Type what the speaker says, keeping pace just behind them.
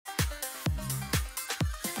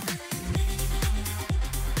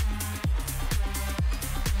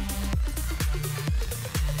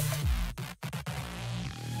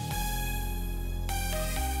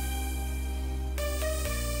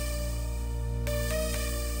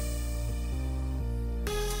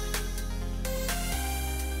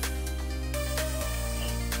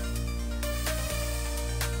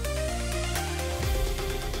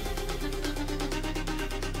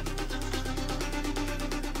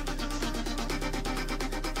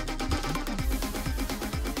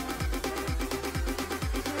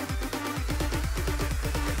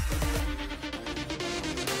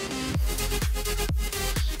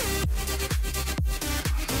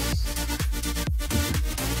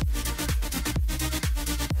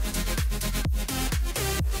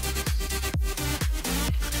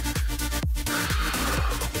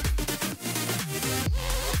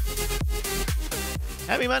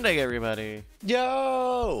Happy Monday, everybody.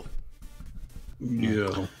 Yo!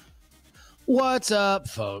 Yo. What's up,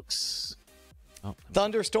 folks? Oh,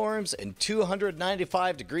 Thunderstorms and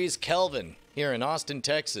 295 degrees Kelvin here in Austin,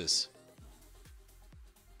 Texas.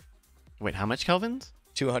 wait, how much Kelvins?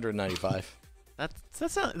 295. That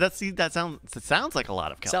sounds like a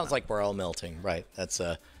lot of Kelvin. Sounds like we're all melting, right? That's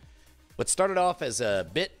what started off as a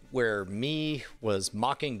bit where me was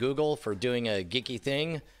mocking Google for doing a geeky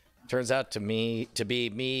thing. Turns out to be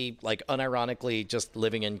me, like, unironically just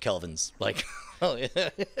living in Kelvins. Like, oh, yeah.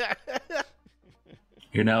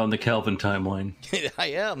 You're now in the Kelvin timeline. I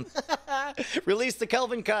am. Release the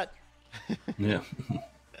Kelvin cut. Yeah.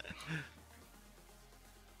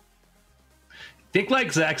 Think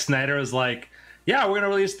like Zack Snyder is like, yeah, we're going to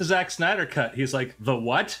release the Zack Snyder cut. He's like, the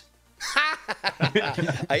what?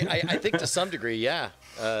 I think to some degree, yeah.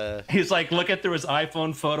 He's like looking through his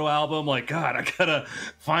iPhone photo album, like, God, I gotta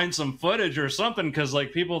find some footage or something because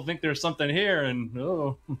like people think there's something here, and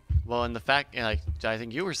Well, and the fact, like, I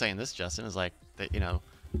think you were saying this, Justin, is like that. A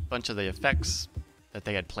bunch of the effects that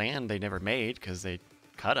they had planned, they never made because they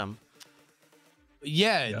cut them.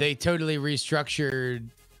 Yeah, they totally restructured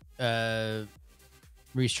the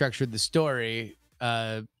story.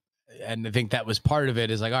 And I think that was part of it,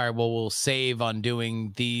 is like, all right, well, we'll save on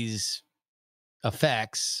doing these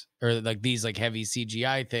effects or like these like heavy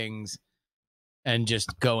CGI things and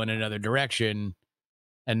just go in another direction.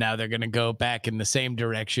 And now they're going to go back in the same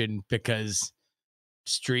direction because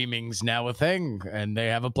streaming's now a thing and they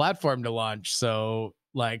have a platform to launch. So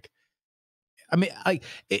like, I mean,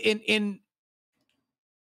 in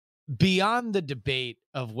beyond the debate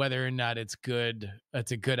of whether or not it's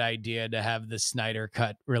a good idea to have the Snyder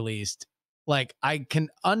cut released, like, I can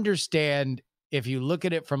understand if you look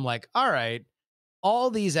at it from like, all right, all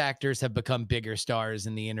these actors have become bigger stars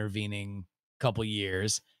in the intervening couple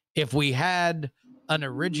years. If we had an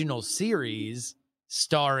original series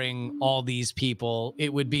starring all these people,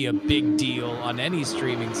 it would be a big deal on any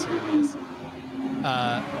streaming service.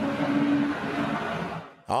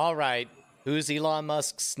 All right. Who's Elon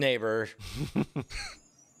Musk's neighbor?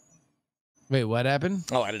 Wait, what happened?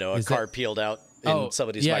 Oh, I don't know. A Is car that- peeled out in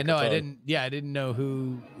somebody's yeah, microphone. no, I didn't. Yeah, I didn't know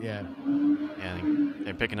who. Yeah. Yeah, I think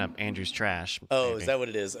they're picking up Andrew's trash. Oh, maybe. is that what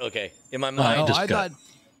it is? Okay. In my Oh, mind, just I got- thought.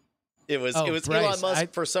 it was Bryce, Elon Musk I-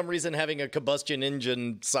 for some reason having a combustion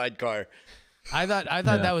engine sidecar. I thought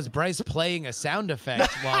that was Bryce playing a sound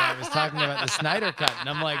effect while I was talking about the Snyder cut, and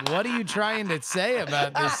I'm like, what are you trying to say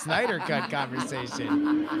about this Snyder cut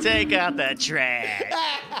conversation? Take out that trash.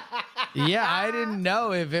 Yeah, I didn't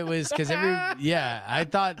know if it was because I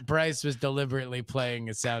thought Bryce was deliberately playing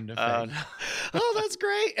a sound effect. Oh, that's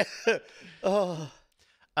great. Oh,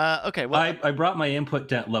 Okay, well, I brought my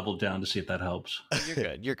input level down to see if that helps. you're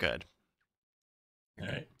good. You're good. All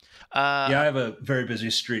right. Yeah. Yeah, I have a very busy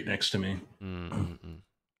street next to me.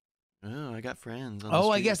 Oh, I got friends. On the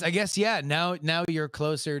Oh, street. I guess, yeah. Now you're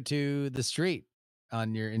closer to the street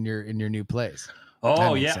in your new place. That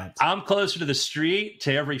Oh makes yeah, sense. I'm closer to the street,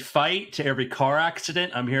 to every fight, to every car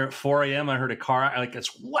accident. I'm here at 4 a.m. I heard a car, like,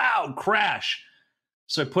 it's loud crash.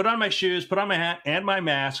 So I put on my shoes, put on my hat and my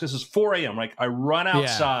mask. This is 4 a.m. Like, I run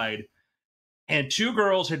outside, and two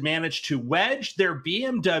girls had managed to wedge their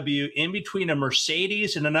BMW in between a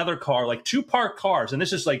Mercedes and another car, like two parked cars. And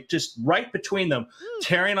this is like just right between them,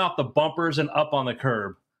 tearing off the bumpers and up on the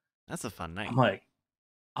curb. That's a fun night.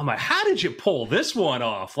 I'm like, how did you pull this one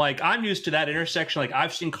off? Like, I'm used to that intersection. Like,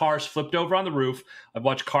 I've seen cars flipped over on the roof. I've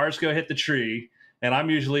watched cars go hit the tree. And I'm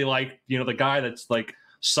usually like, the guy that's like,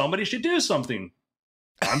 somebody should do something.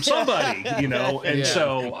 I'm somebody, And Yeah.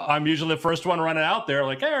 so I'm usually the first one running out there,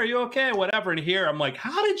 like, hey, are you okay? Whatever. And here I'm like,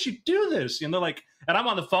 how did you do this? And they're like, and I'm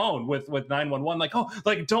on the phone with 911, like, oh,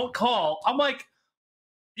 like, don't call. I'm like,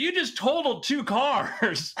 you just totaled two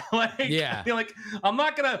cars. Yeah. You're like, I'm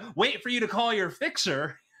not gonna wait for you to call your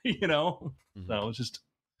fixer, So it's just,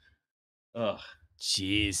 ugh.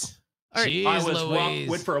 Jeez. All right, Jeez,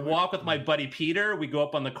 Went for a walk with my buddy Peter. We go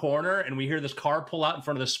up on the corner and we hear this car pull out in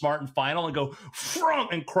front of the Smart and Final and go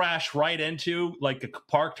front and crash right into like a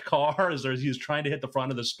parked car as he was trying to hit the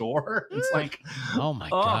front of the store. It's like, Oh my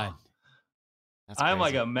God. That's I'm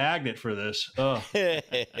like crazy. a magnet for this. Ugh.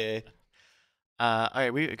 All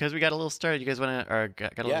right, because we got a little started. You guys want to, or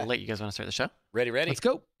got a Yeah. little late. You guys want to start the show? ready. Let's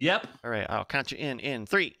go. Yep. All right, I'll count you in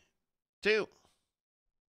 3, 2.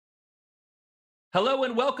 Hello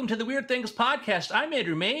and welcome to the Weird Things Podcast. I'm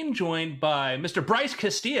Andrew Main, joined by Mr. Bryce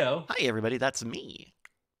Castillo, Hi, everybody. That's me.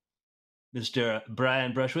 Mr.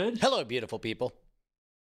 Brian Brushwood, Hello, beautiful people.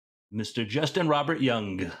 Mr. Justin Robert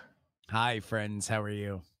Young. Hi, friends. How are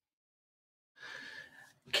you?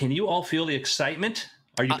 Can you all feel the excitement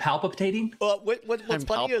Are you palpitating? Well, what's I'm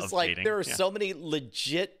funny is like palpitating, there are yeah. so many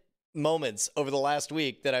legit moments over the last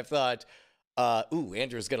week that I've thought, ooh,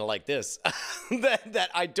 Andrew's gonna like this. that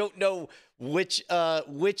I don't know which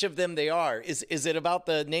of them they are. Is it about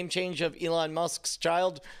the name change of Elon Musk's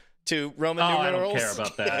child to Roman I numerals? don't care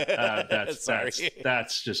about that. Sorry.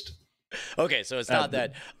 That's just Okay, so it's not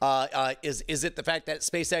that. Is it the fact that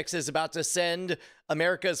SpaceX is about to send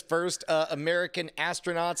America's first American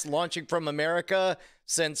astronauts launching from America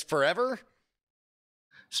since forever?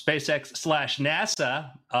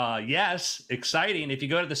 SpaceX/NASA. Yes, exciting. If you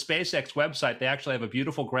go to the SpaceX website, they actually have a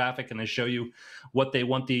beautiful graphic and they show you what they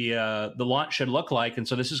want the launch should look like. And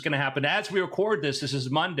so this is going to happen as we record this. This is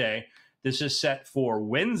Monday. This is set for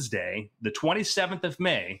Wednesday, the 27th of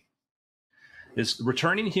May. Is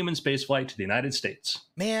returning human spaceflight to the United States.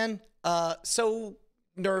 Man, so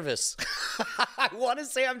nervous. I want to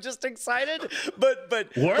say I'm just excited, but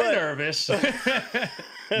We're nervous.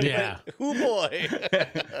 Yeah. Oh boy.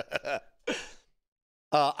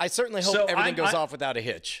 I certainly hope So everything goes off without a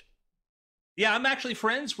hitch. Yeah, I'm actually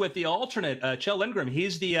friends with the alternate, Kjell Lindgren.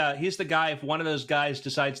 He's the guy. If one of those guys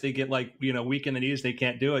decides they get weak in the knees, they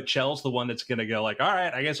can't do it. Kjell's the one that's going to go like, all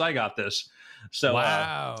right, I guess I got this. So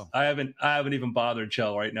Wow. I haven't even bothered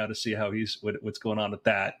Kjell right now to see how what's going on with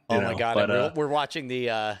that. Oh my God! But, we're watching the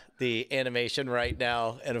animation right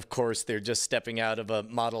now, and of course they're just stepping out of a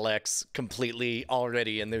Model X completely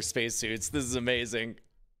already in their spacesuits. This is amazing.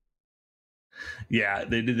 Yeah,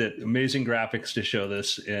 they did the amazing graphics to show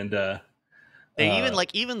this, and They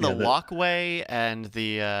even the the- walkway and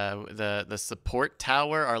the support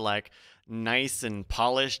tower are like nice and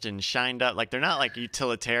polished and shined up. Like they're not like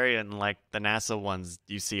utilitarian like the NASA ones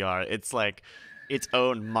you see are. It's like its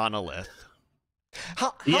own monolith.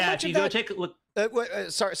 How yeah. much If you of go that? take a look.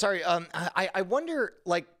 Sorry. I wonder,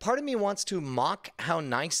 like, part of me wants to mock how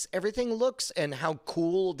nice everything looks and how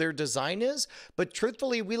cool their design is. But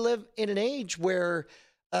truthfully, we live in an age where,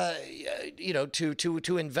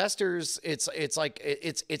 to investors,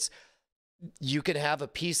 it's you can have a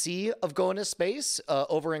PC of going to space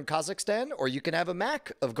over in Kazakhstan, or you can have a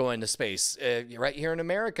Mac of going to space right here in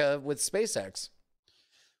America with SpaceX.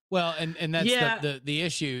 Well, and that's Yeah. the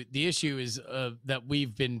issue. The issue is that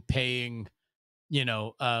we've been paying,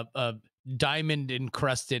 diamond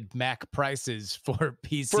encrusted Mac prices for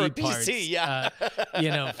PC For a parts. PC, yeah.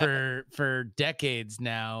 For decades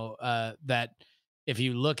now. That if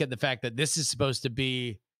you look at the fact that this is supposed to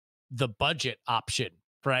be the budget option,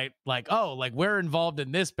 right? Like, oh, like we're involved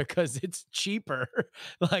in this because it's cheaper.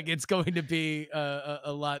 Like it's going to be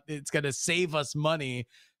a lot. It's going to save us money.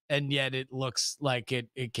 And yet it looks like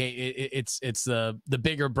it's the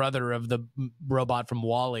bigger brother of the robot from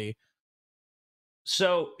WALL-E.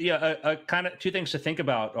 So yeah, kind of two things to think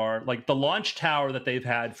about are like the launch tower that they've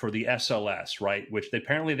had for the SLS, right? Which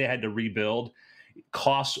apparently they had to rebuild,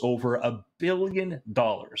 costs over $1 billion.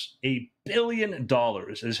 $1 billion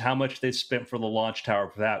is how much they spent for the launch tower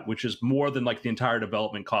for that, which is more than like the entire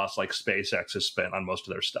development cost like SpaceX has spent on most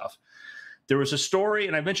of their stuff. There was a story,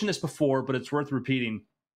 and I mentioned this before, but it's worth repeating.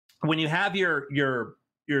 When you have your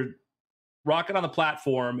rocket on the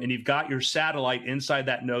platform and you've got your satellite inside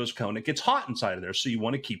that nose cone, it gets hot inside of there. So you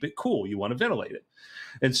want to keep it cool. You want to ventilate it.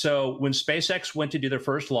 And so when SpaceX went to do their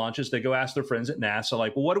first launches, they go ask their friends at NASA,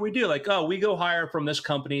 like, well, what do we do? Like, oh, we go hire from this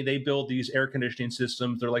company. They build these air conditioning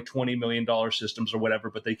systems. They're like $20 million systems or whatever,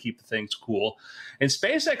 but they keep the things cool. And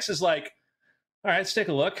SpaceX is like, all right, let's take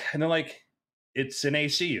a look. And they're like, it's an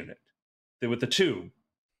AC unit with the tube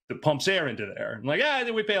that pumps air into there. And like,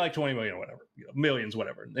 we pay like 20 million or whatever, millions,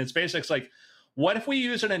 whatever. And SpaceX like, what if we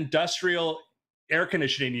use an industrial air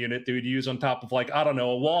conditioning unit that we'd use on top of like, I don't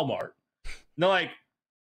know, a Walmart? And they're like,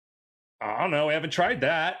 I don't know, we haven't tried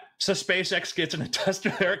that. So SpaceX gets an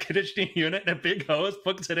industrial air conditioning unit and a big hose,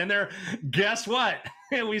 puts it in there. Guess what?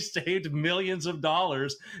 We saved millions of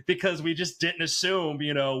dollars because we just didn't assume,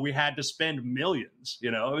 we had to spend millions.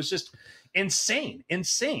 It was just insane.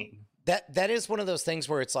 That is one of those things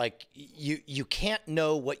where it's like you can't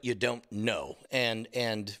know what you don't know, and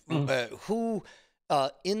who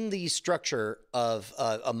in the structure of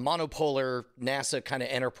a monopolar NASA kind of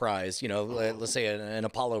enterprise, let's say an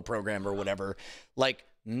Apollo program or whatever, like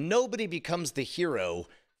nobody becomes the hero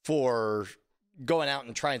for going out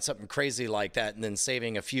and trying something crazy like that and then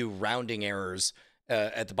saving a few rounding errors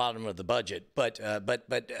at the bottom of the budget. But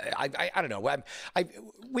I don't know.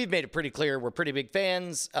 We've made it pretty clear we're pretty big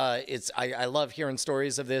fans. I love hearing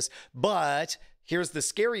stories of this. But here's the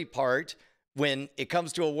scary part when it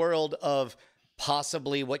comes to a world of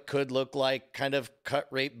possibly what could look like kind of cut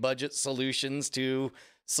rate budget solutions to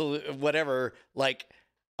whatever. Like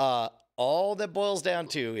all that boils down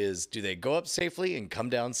to is, do they go up safely and come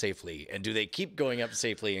down safely? And do they keep going up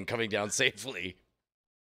safely and coming down safely?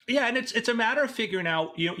 Yeah, and it's a matter of figuring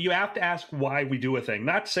out, you have to ask why we do a thing,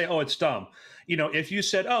 not to say, oh, it's dumb. If you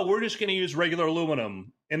said, oh, we're just going to use regular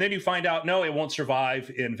aluminum, and then you find out, no, it won't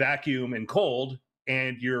survive in vacuum and cold,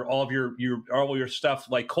 and all your stuff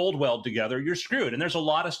like cold weld together, you're screwed. And there's a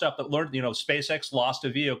lot of stuff that SpaceX lost a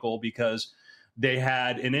vehicle because they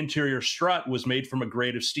had an interior strut was made from a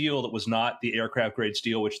grade of steel that was not the aircraft grade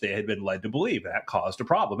steel, which they had been led to believe. That caused a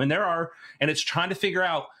problem. And it's trying to figure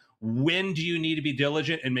out, when do you need to be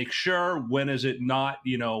diligent and make sure, when is it not,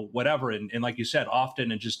 whatever. And like you said, often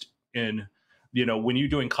when you're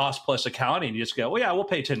doing cost plus accounting, you just go, well, yeah, we'll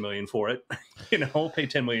pay $10 million for it. We'll pay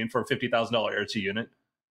 $10 million for a $50,000 air-to unit.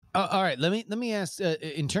 All right. Let me ask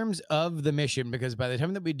in terms of the mission, because by the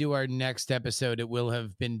time that we do our next episode, it will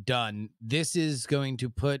have been done. This is going to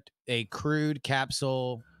put a crewed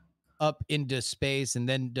capsule up into space, and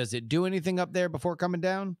then does it do anything up there before coming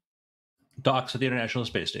down? Docks at the International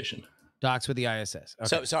Space Station. Docks with the ISS.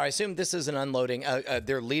 Okay. So I assume this is an unloading.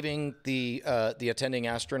 They're leaving the attending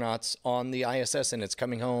astronauts on the ISS, and it's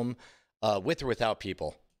coming home with or without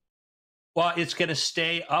people. Well, it's going to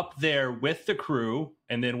stay up there with the crew,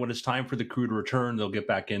 and then when it's time for the crew to return, they'll get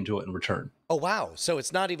back into it and return. Oh, wow. So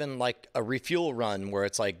it's not even like a refuel run where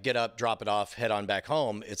it's like get up, drop it off, head on back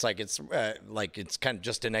home. It's like it's kind of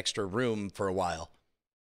just an extra room for a while.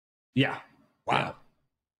 Yeah. Wow.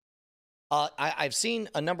 Yeah. I've seen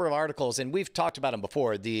a number of articles, and we've talked about them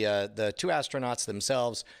before. The two astronauts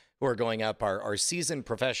themselves who are going up are seasoned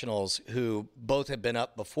professionals who both have been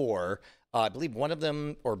up before. I believe one of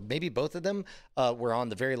them, or maybe both of them, were on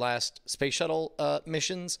the very last space shuttle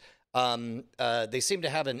missions. They seem to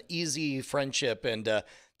have an easy friendship, and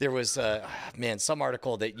there was, some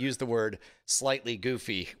article that used the word slightly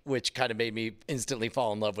goofy, which kind of made me instantly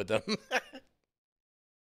fall in love with them.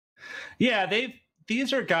 Yeah,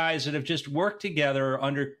 these are guys that have just worked together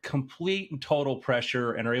under complete and total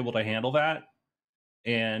pressure and are able to handle that.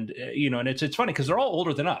 And, and it's funny because they're all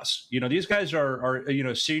older than us. These guys are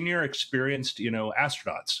senior experienced,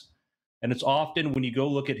 astronauts. And it's often when you go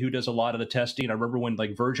look at who does a lot of the testing. I remember when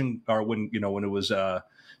when it was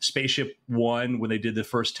Spaceship One, when they did the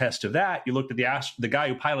first test of that, you looked at the guy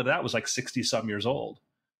who piloted that was like 60 some years old.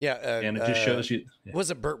 Yeah. And it just shows you. Yeah.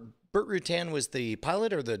 Was it Burt Rutan was the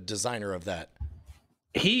pilot or the designer of that?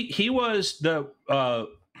 He was the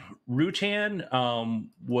Rutan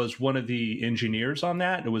was one of the engineers on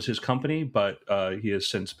that. It was his company, but he has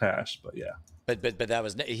since passed. But yeah, but that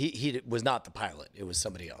was he was not the pilot. It was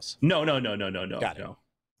somebody else. No. Got it. No.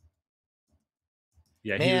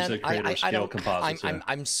 Yeah, Man, he was the creator of Scale Composites.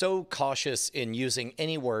 I'm so cautious in using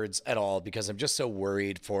any words at all because I'm just so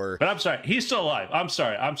worried for. But I'm sorry, he's still alive. I'm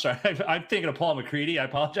sorry. I'm thinking of Paul McCready. I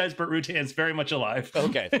apologize, but Rutan's very much alive.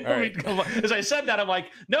 Okay, all right. As I said that, I'm like,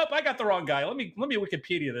 nope, I got the wrong guy. Let me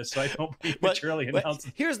Wikipedia this so I don't prematurely announce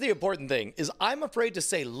it. Here's the important thing: is I'm afraid to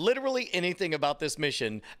say literally anything about this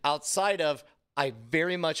mission outside of. I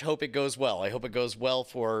very much hope it goes well. I hope it goes well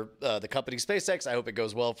for the company SpaceX. I hope it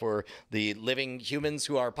goes well for the living humans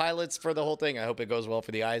who are pilots for the whole thing. I hope it goes well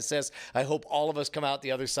for the ISS. I hope all of us come out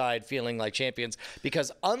the other side feeling like champions,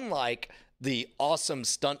 because unlike the awesome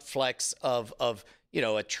stunt flex of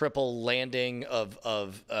a triple landing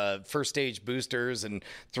of first stage boosters and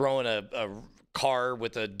throwing a car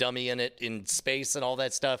with a dummy in it in space and all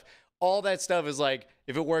that stuff is like,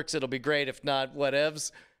 if it works, it'll be great. If not,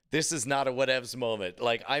 whatevs. This is not a whatevs moment.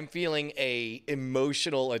 Like, I'm feeling a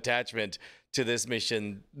emotional attachment to this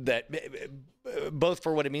mission that both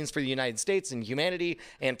for what it means for the United States and humanity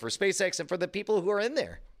and for SpaceX and for the people who are in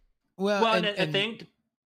there. Well, I think.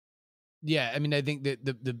 Yeah, I mean, I think that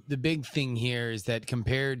the big thing here is that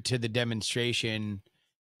compared to the demonstration,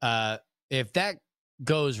 if that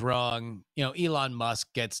goes wrong, Elon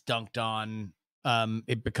Musk gets dunked on.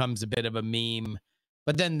 It becomes a bit of a meme.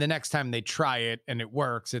 But then the next time they try it and it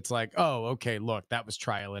works, it's like, oh, okay, look, that was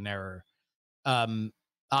trial and error.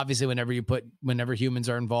 Obviously, whenever humans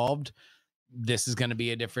are involved, this is going to be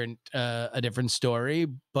a different story.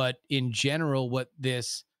 But in general, what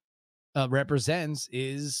this represents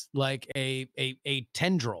is like a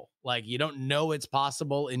tendril. Like, you don't know it's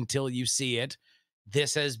possible until you see it.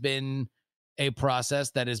 This has been a process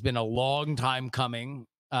that has been a long time coming,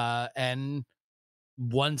 and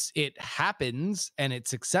once it happens and it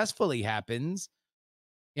successfully happens,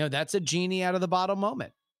 that's a genie out of the bottle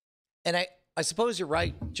moment. And I suppose you're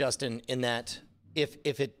right, Justin, in that if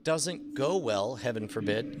it doesn't go well, heaven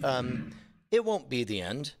forbid, it won't be the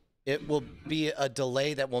end. It will be a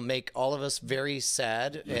delay that will make all of us very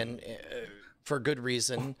sad, and for good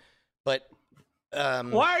reason. But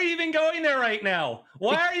Why are you even going there right now?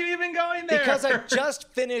 Why are you even going there? Because I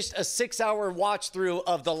just finished a 6-hour watch through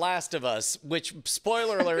of The Last of Us, which,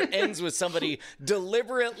 spoiler alert, ends with somebody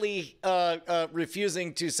deliberately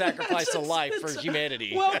refusing to sacrifice a life for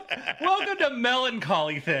humanity. Well, welcome to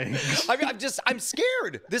melancholy things. I mean, I'm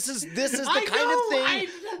scared. This is the kind of thing.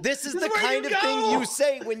 This is the kind of thing you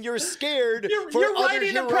say when you're scared for other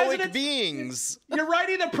heroic beings. You're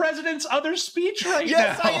writing the president's other speech right now.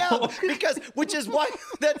 Yes, I am. Which is why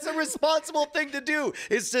that's a responsible thing to do,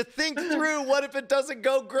 is to think through what if it doesn't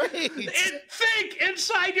go great. Think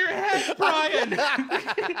inside your head, Brian.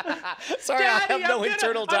 Sorry, Daddy, I have no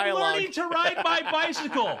internal dialogue. I'm learning to ride my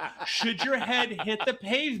bicycle. Should your head hit the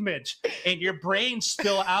pavement and your brain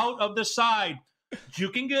spill out of the side, you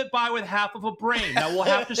can get by with half of a brain. Now we'll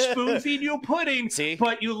have to spoon feed you pudding. See?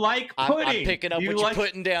 But you like pudding. I'm picking up what you're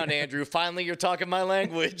putting down, Andrew. Finally, you're talking my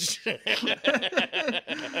language.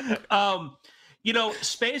 You know,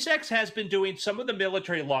 SpaceX has been doing, some of the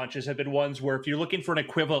military launches have been ones where if you're looking for an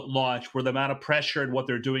equivalent launch where the amount of pressure and what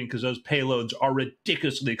they're doing, because those payloads are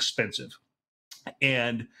ridiculously expensive.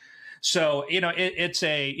 And so, you know, there's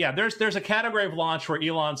a category of launch where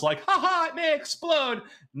Elon's like, haha, it may explode.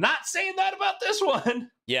 Not saying that about this one.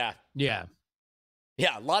 Yeah. Yeah.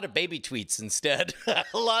 Yeah, a lot of baby tweets instead. A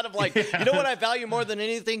lot of like, you know what I value more than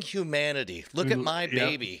anything? Humanity. Look at my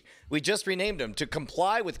baby. We just renamed him to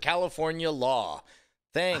comply with California law.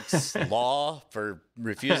 Thanks, law, for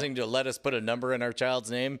refusing to let us put a number in our child's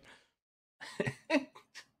name.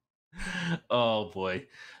 Oh, boy.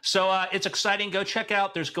 So it's exciting. Go check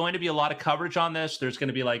out. There's going to be a lot of coverage on this. There's going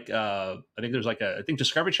to be like, I think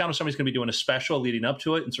Discovery Channel, somebody's going to be doing a special leading up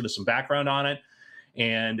to it and sort of some background on it.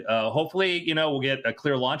 And hopefully, you know, we'll get a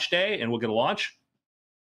clear launch day and we'll get a launch.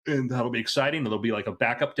 And that'll be exciting. There'll be like a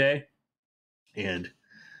backup day. And,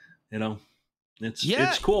 you know,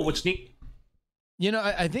 it's cool. What's neat. You know,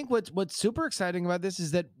 I think what's super exciting about this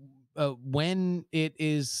is that when it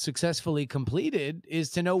is successfully completed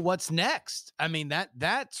is to know what's next. I mean,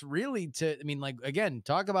 that's really like, again,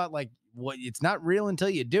 talk about like what it's not real until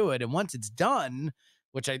you do it. And once it's done,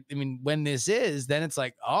 which I mean, when this is, then it's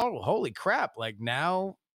like, oh, holy crap. Like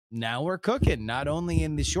now we're cooking, not only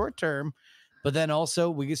in the short term, but then also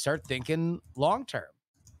we can start thinking long term.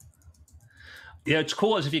 Yeah, it's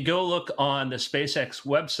cool is if you go look on the SpaceX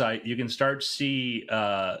website, you can start to see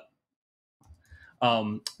if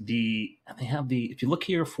you look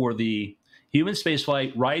here for the human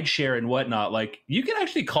spaceflight, rideshare and whatnot, like you can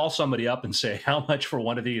actually call somebody up and say how much for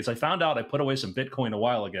one of these. I found out I put away some Bitcoin a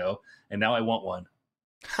while ago and now I want one.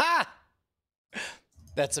 Ha!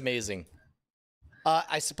 That's amazing.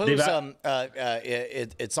 I suppose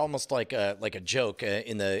it's almost like a joke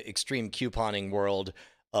in the extreme couponing world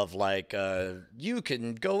of like you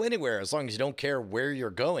can go anywhere as long as you don't care where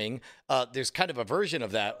you're going. There's kind of a version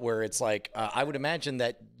of that where it's like I would imagine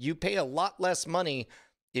that you pay a lot less money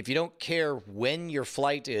if you don't care when your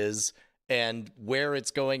flight is and where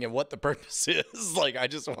it's going and what the purpose is. Like, I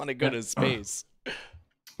just want to go to space.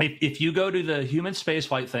 If you go to the human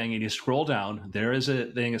spaceflight thing and you scroll down, there is a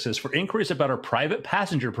thing that says, for inquiries about our private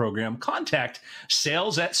passenger program, contact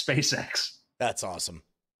sales at SpaceX. That's awesome.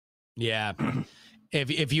 Yeah.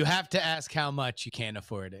 If you have to ask how much, you can't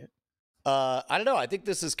afford it. I don't know. I think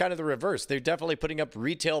this is kind of the reverse. They're definitely putting up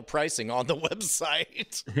retail pricing on the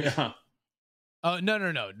website. Yeah. Oh, no.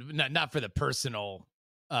 Not for the personal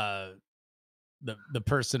the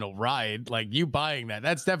personal ride, like you buying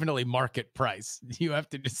that's definitely market price. You have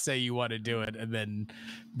to just say you want to do it and then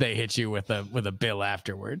they hit you with a bill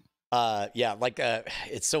afterward. Yeah, like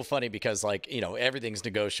it's so funny because like, you know, everything's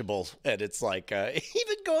negotiable and it's like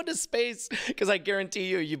even going to space, because I guarantee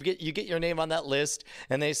you get your name on that list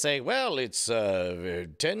and they say, well, it's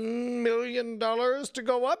 $10 million to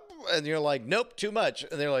go up, and you're like, nope, too much,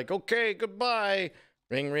 and they're like, okay, goodbye.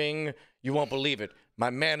 Ring ring. You won't believe it. My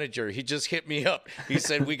manager, he just hit me up. He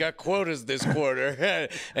said, we got quotas this quarter,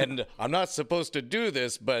 and I'm not supposed to do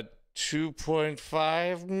this, but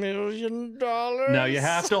 $2.5 million? Now you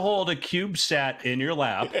have to hold a CubeSat in your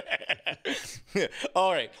lap.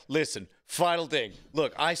 All right, listen, final thing.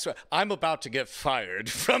 Look, I swear, I'm about to get fired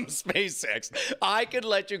from SpaceX. I could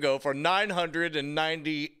let you go for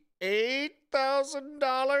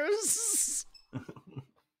 $998,000.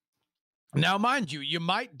 Now, mind you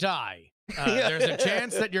might die. There's a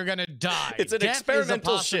chance that you're going to die. It's an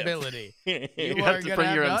experimental ship. You are going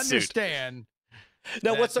to understand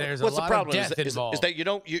Now, There's a what's the lot of problem? death Is involved. that you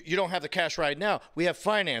don't have the cash right now. We have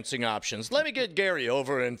financing options. Let me get Gary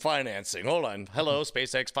over in financing. Hold on. Hello,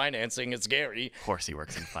 SpaceX financing. It's Gary. Of course, he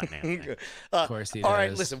works in finance. Of course he All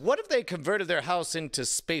right, does. listen. What if they converted their house into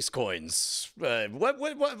space coins?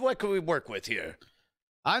 What can we work with here?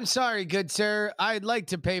 I'm sorry, good sir. I'd like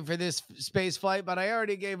to pay for this space flight, but I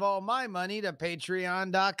already gave all my money to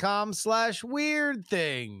patreon.com/weird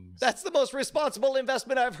things. That's the most responsible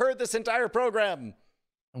investment I've heard this entire program.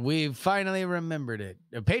 We've finally remembered it.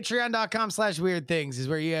 Patreon.com/weird things is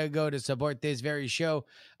where you gotta go to support this very show.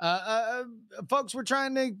 Folks, we're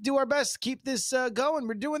trying to do our best to keep this going.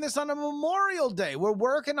 We're doing this on a Memorial Day. We're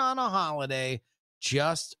working on a holiday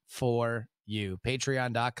just for you.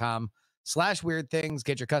 Patreon.com/weird things.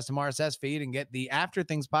 Get your custom RSS feed and get the After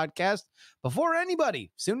Things podcast before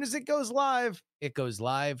anybody. Soon as it goes live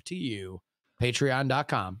to you.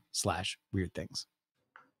 Patreon.com/weird things.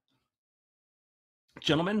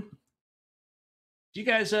 Gentlemen, do you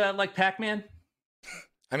guys like Pac-Man?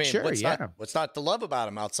 I mean, Sure, what's yeah. not to love about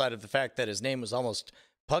him outside of the fact that his name was almost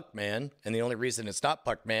Puckman, and the only reason it's not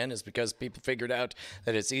Puckman is because people figured out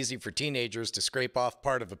that it's easy for teenagers to scrape off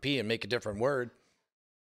part of a P and make a different word.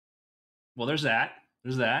 Well, there's that.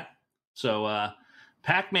 So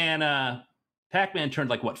Pac-Man turned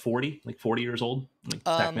like what, 40? Like 40 years old? Like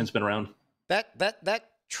Pac-Man's been around. That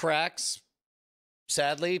tracks,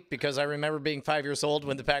 sadly, because I remember being 5 years old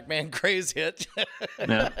when the Pac-Man craze hit.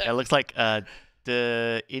 Yeah. It looks like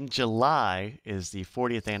in July is the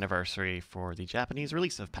 40th anniversary for the Japanese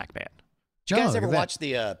release of Pac-Man. Did you guys Oh, ever look at watch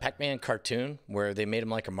the Pac-Man cartoon where they made him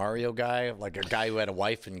like a Mario guy, like a guy who had a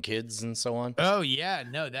wife and kids and so on? Oh yeah,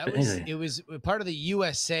 no, it was part of the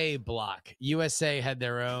USA block. USA had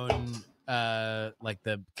their own like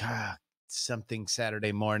the something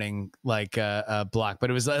Saturday morning like block, but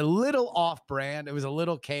it was a little off brand. It was a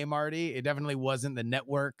little Kmarty. It definitely wasn't the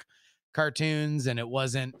network cartoons, and it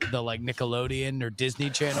wasn't the like Nickelodeon or Disney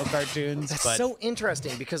Channel cartoons. That's but so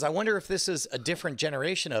interesting because I wonder if this is a different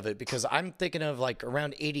generation of it, because I'm thinking of like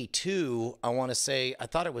around 82. I want to say I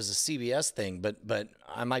thought it was a CBS thing, but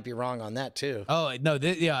I might be wrong on that too. oh no,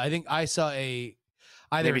 I think I saw either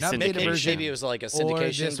Maybe an updated syndication. version Maybe it was like a or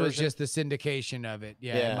syndication this was version. just the syndication of it.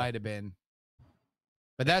 Yeah, Yeah. it might have been.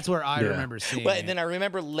 But that's where I Yeah. remember seeing Well, it. and then I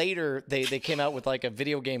remember later they came out with like a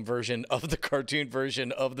video game version of the cartoon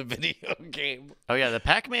version of the video game. Oh yeah, the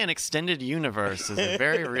Pac-Man extended universe is a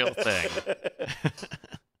very real thing.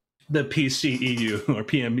 The PCEU or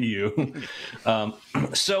PMEU.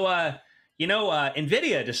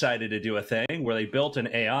 NVIDIA decided to do a thing where they built an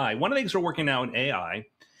AI. One of the things we're working now in AI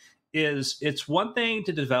is it's one thing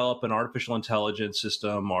to develop an artificial intelligence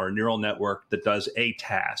system or a neural network that does a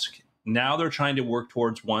task. Now they're trying to work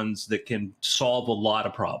towards ones that can solve a lot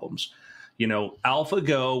of problems.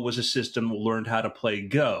 AlphaGo was a system that learned how to play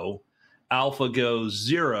Go. AlphaGo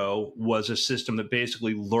Zero was a system that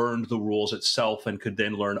basically learned the rules itself and could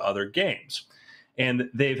then learn other games. And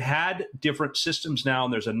they've had different systems now,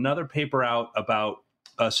 and there's another paper out about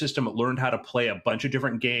a system that learned how to play a bunch of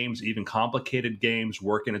different games, even complicated games,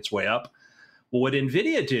 working its way up. Well, what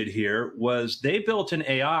NVIDIA did here was they built an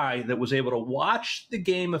AI that was able to watch the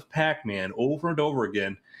game of Pac-Man over and over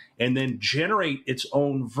again and then generate its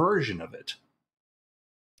own version of it.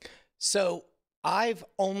 So I've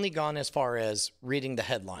only gone as far as reading the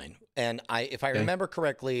headline. And if I remember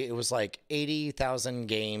correctly, it was like 80,000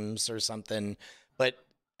 games or something. But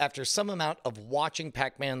after some amount of watching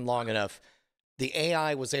Pac-Man long enough, the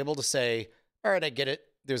AI was able to say, all right, I get it.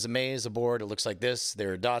 There's a maze, a board. It looks like this.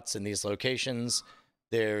 There are dots in these locations.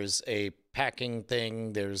 There's a packing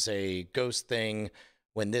thing. There's a ghost thing.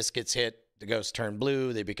 When this gets hit, the ghosts turn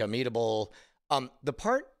blue. They become eatable. The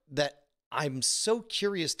part that I'm so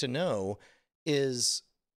curious to know is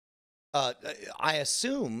I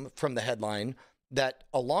assume from the headline that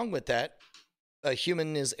along with that, a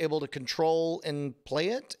human is able to control and play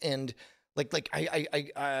it. And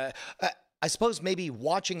I suppose maybe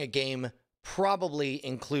watching a game probably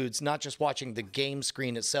includes not just watching the game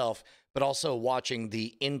screen itself, but also watching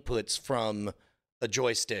the inputs from a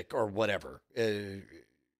joystick or whatever. Do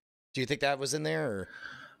you think that was in there? Or?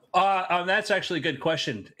 That's actually a good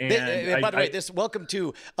question. And By the way, welcome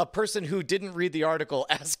to a person who didn't read the article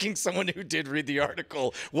asking someone who did read the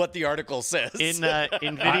article what the article says. In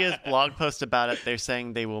NVIDIA's blog post about it, they're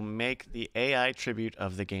saying they will make the AI tribute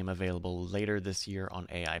of the game available later this year on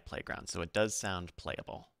AI Playground. So it does sound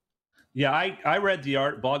playable. Yeah, I read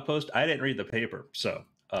the blog post. I didn't read the paper, so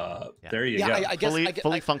there you go. I guess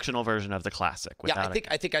fully functional version of the classic.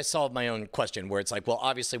 I think I solved my own question where it's like, well,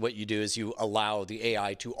 obviously what you do is you allow the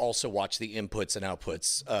AI to also watch the inputs and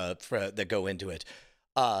outputs that go into it.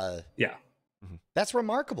 Yeah. Mhm. That's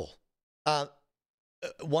remarkable.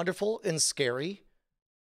 Wonderful and scary.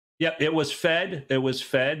 Yep, it was fed. It was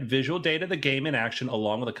fed visual data of the game in action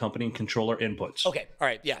along with accompanying controller inputs. Okay, all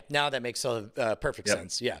right, yeah. Now that makes perfect Yep.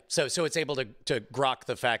 sense. Yeah. So it's able to grok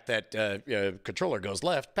the fact that controller goes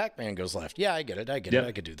left, Pac-Man goes left. Yeah, I get it. I get Yep. it.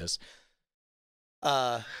 I could do this.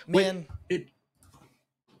 Wait, Man,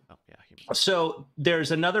 Oh yeah. so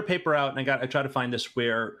there's another paper out, and I tried to find this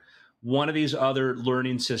where one of these other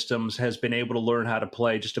learning systems has been able to learn how to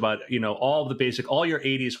play just about all your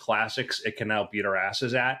 80s classics. It can now beat our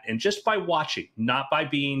asses at, and just by watching, not by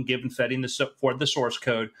being fed the source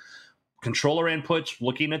code, controller inputs,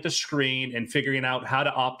 looking at the screen, and figuring out how to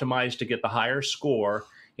optimize to get the higher score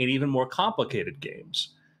in even more complicated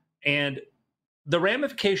games. And the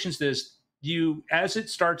ramifications is as it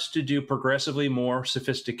starts to do progressively more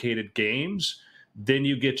sophisticated games, then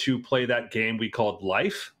you get to play that game we called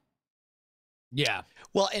life. Yeah.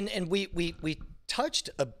 well, and we touched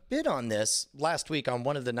a bit on this last week on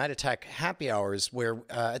one of the Night Attack happy hours, where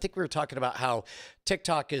I think we were talking about how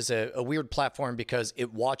TikTok is a weird platform because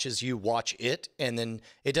it watches you watch it, and then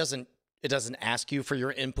it doesn't ask you for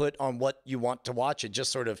your input on what you want to watch. It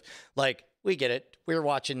just sort of like, we get it, we're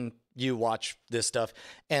watching you watch this stuff,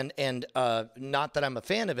 and not that I'm a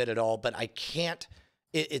fan of it at all, but I can't.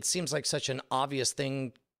 It seems like such an obvious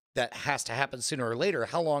thing that has to happen sooner or later.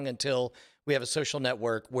 How long until we have a social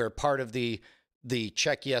network where part of the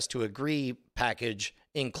check yes to agree package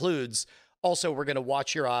includes also, we're going to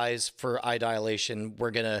watch your eyes for eye dilation,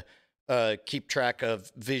 we're going to keep track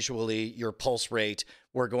of visually your pulse rate,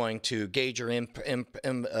 we're going to gauge your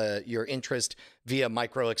your interest via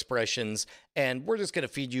micro expressions, and we're just going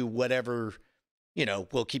to feed you whatever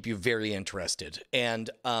will keep you very interested. And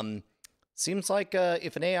seems like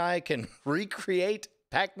if an AI can recreate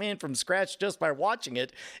Pac-Man from scratch just by watching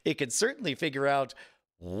it, it could certainly figure out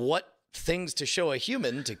what things to show a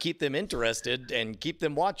human to keep them interested and keep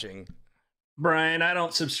them watching. Brian, I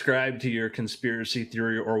don't subscribe to your conspiracy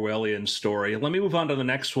theory Orwellian story. Let me move on to the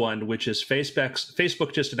next one, which is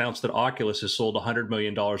Facebook just announced that Oculus has sold $100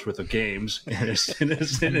 million worth of games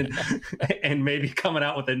and maybe coming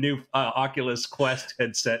out with a new Oculus Quest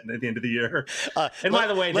headset at the end of the year. And by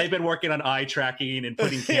the way, they've been working on eye tracking and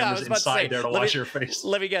putting cameras inside there to watch your face.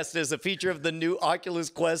 Let me guess, there's a feature of the new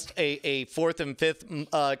Oculus Quest, a fourth and fifth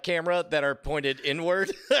camera that are pointed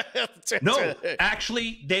inward? No,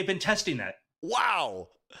 actually, they've been testing that. Wow.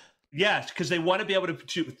 Yes, because they want to be able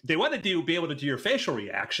to do your facial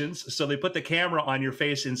reactions. So they put the camera on your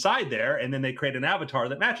face inside there, and then they create an avatar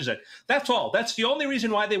that matches it. That's all. That's the only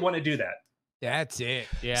reason why they want to do that. That's it.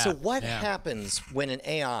 Yeah. So what happens when an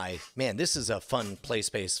AI, man, this is a fun play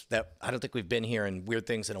space that I don't think we've been here in Weird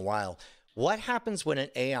Things in a while. What happens when an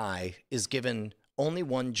AI is given only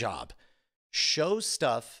one job? Show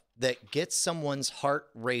stuff that gets someone's heart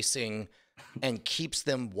racing and keeps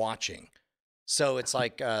them watching. So it's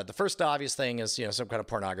like the first obvious thing is, some kind of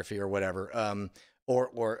pornography or whatever.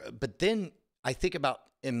 But then I think about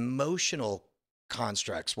emotional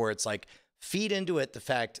constructs where it's like, feed into it the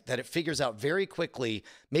fact that it figures out very quickly,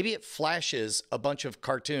 maybe it flashes a bunch of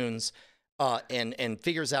cartoons and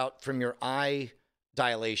figures out from your eye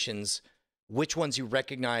dilations which ones you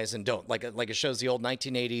recognize and don't. Like it shows the old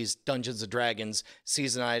 1980s Dungeons & Dragons,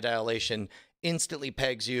 sees an eye dilation, instantly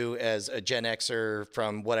pegs you as a Gen Xer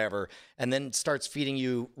from whatever, and then starts feeding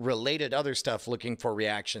you related other stuff looking for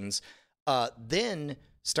reactions. Then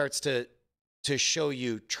starts to show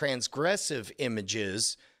you transgressive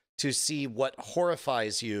images to see what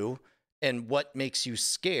horrifies you and what makes you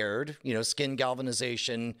scared, skin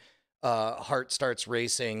galvanization, heart starts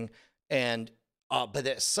racing, and but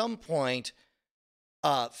at some point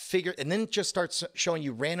and then it just starts showing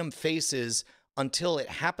you random faces until it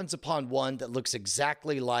happens upon one that looks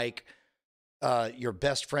exactly like your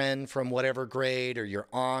best friend from whatever grade or your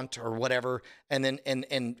aunt or whatever, and then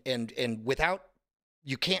and without,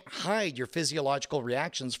 you can't hide your physiological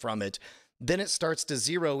reactions from it. Then it starts to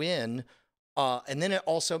zero in, and then it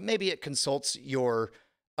also, maybe it consults your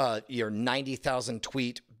 90,000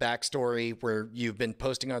 tweet backstory where you've been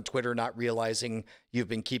posting on Twitter not realizing you've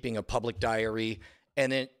been keeping a public diary,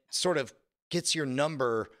 and it sort of gets your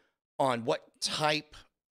number on what type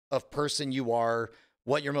of person you are,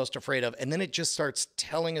 what you're most afraid of, and then it just starts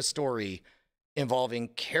telling a story involving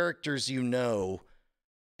characters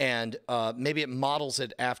and maybe it models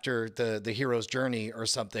it after the hero's journey or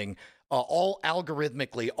something, all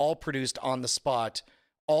algorithmically, all produced on the spot,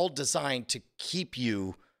 all designed to keep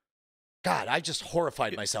you God, I just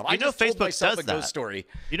horrified myself. You I know just told Facebook myself does a ghost that. story.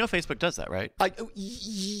 You know Facebook does that, right?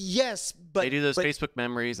 Yes, but They do those but, Facebook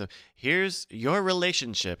memories of here's your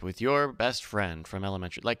relationship with your best friend from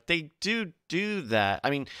elementary. Like they do that.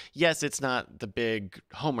 I mean, yes, it's not the big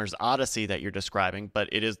Homer's Odyssey that you're describing, but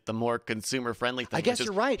it is the more consumer friendly thing. I guess which is,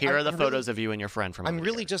 you're right. Here are the I'm photos of you and your friend from. I'm over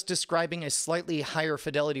really here. just describing a slightly higher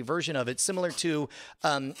fidelity version of it, similar to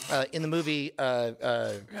in the movie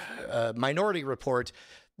Minority Report.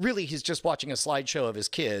 Really, he's just watching a slideshow of his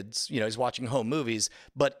kids. You know, he's watching home movies,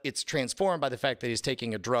 but it's transformed by the fact that he's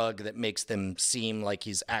taking a drug that makes them seem like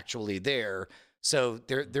he's actually there. So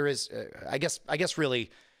there is, I guess, really,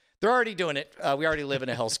 they're already doing it. We already live in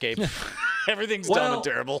a hellscape. Everything's dumb and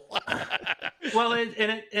terrible. Well,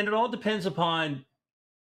 it all depends upon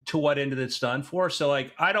to what end it's done for. So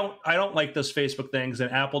like I don't like those Facebook things,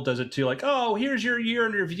 and Apple does it too. Like, oh, here's your year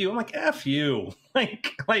in review. I'm like, F you.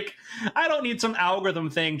 Like I don't need some algorithm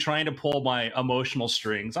thing trying to pull my emotional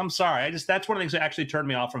strings. I'm sorry. That's one of the things that actually turned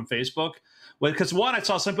me off from Facebook. Because one, I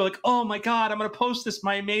saw some people like, oh my God, I'm going to post this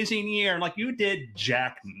my amazing year. And like, you did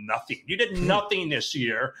jack nothing. You did nothing this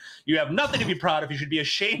year. You have nothing to be proud of. You should be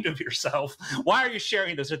ashamed of yourself. Why are you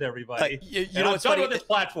sharing this with everybody? You know know what's what's funny? with this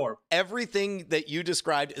platform. Everything that you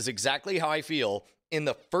described is exactly how I feel in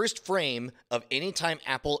the first frame of any time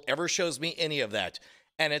Apple ever shows me any of that.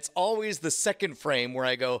 And it's always the second frame where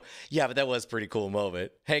I go, yeah, but that was a pretty cool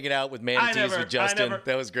moment. Hanging out with manatees with Justin.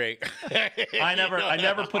 That was great. I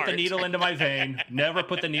never put the needle into my vein. Never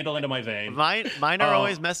put the needle into my vein. Mine are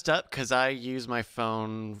always messed up because I use my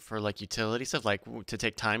phone for like utility stuff, like to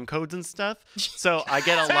take time codes and stuff. So I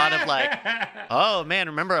get a lot of like, oh man,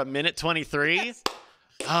 remember a minute 23?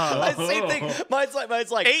 Oh, Same thing. Mine's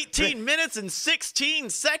like 18 minutes and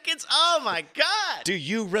 16 seconds. Oh my God. Do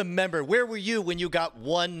you remember where were you when you got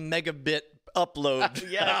 1 megabit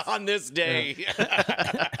upload Yes. on this day?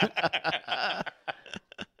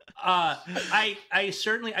 I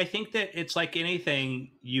think that it's like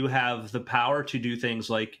anything. You have the power to do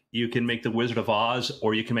things like you can make the Wizard of Oz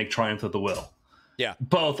or you can make Triumph of the Will. Yeah.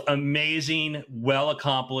 Both amazing, well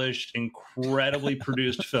accomplished, incredibly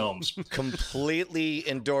produced films. Completely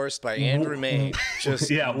endorsed by Andrew May.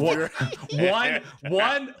 Just Yeah, one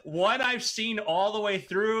I've seen all the way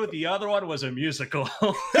through. The other one was a musical.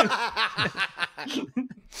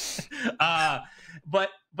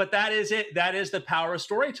 But that is it. That is the power of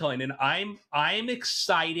storytelling, and I'm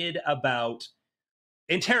excited about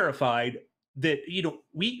and terrified that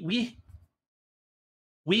we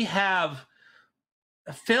have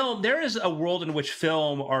a film. There is a world in which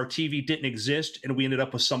film or TV didn't exist, and we ended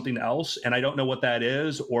up with something else, and I don't know what that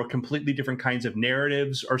is, or completely different kinds of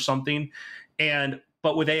narratives or something.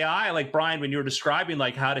 But with AI, like Brian, when you were describing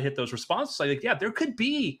like how to hit those responses, like yeah, there could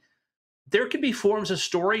be forms of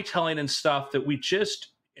storytelling and stuff that you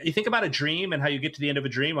think about a dream and how you get to the end of a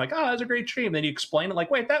dream, like, oh, that's a great dream. Then you explain it like,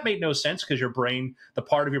 wait, that made no sense because your brain, the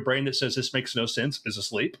part of your brain that says this makes no sense is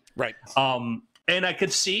asleep. right. And I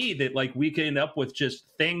could see that like we could end up with just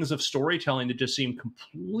things of storytelling that just seem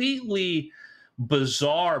completely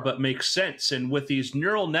bizarre but make sense. And with these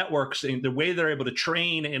neural networks and the way they're able to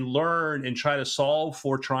train and learn and try to solve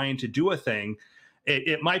for trying to do a thing,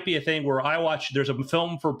 it might be a thing where there's a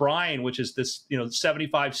film for Brian, which is this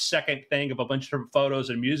 75-second thing of a bunch of different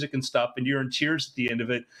photos and music and stuff, and you're in tears at the end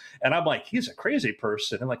of it. And I'm like, he's a crazy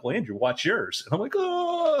person. I'm like, well, Andrew, watch yours. And I'm like,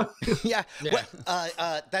 oh. Yeah.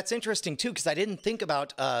 Well, that's interesting too, because I didn't think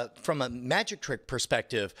about from a magic trick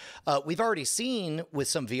perspective. We've already seen with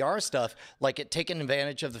some VR stuff, like it taking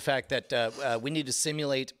advantage of the fact that we need to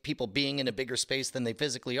simulate people being in a bigger space than they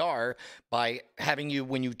physically are by having you,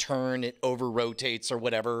 when you turn, it over rotates or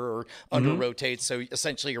whatever, or under rotates. So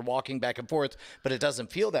essentially you're walking back and forth, but it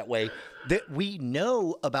doesn't feel that way. That we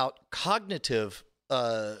know about cognitive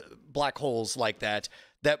black holes like that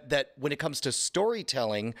when it comes to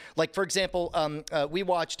storytelling, like for example, we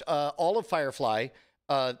watched all of Firefly,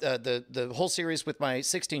 the whole series with my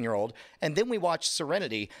 16-year-old, and then we watched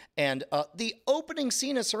Serenity, and the opening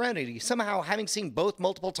scene of Serenity, somehow having seen both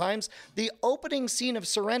multiple times, the opening scene of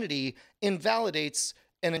Serenity invalidates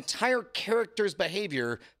an entire character's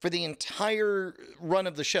behavior for the entire run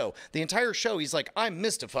of the show. The entire show, he's like, I'm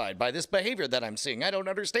mystified by this behavior that I'm seeing. I don't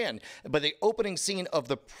understand. But the opening scene of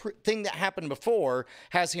the thing that happened before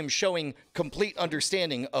has him showing complete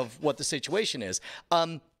understanding of what the situation is.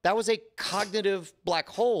 That was a cognitive black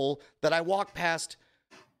hole that I walked past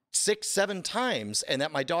 6-7 times and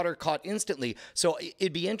that my daughter caught instantly. So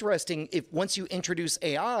it'd be interesting if once you introduce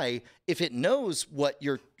AI, if it knows what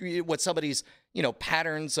somebody's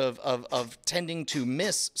patterns of tending to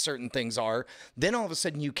miss certain things are, then all of a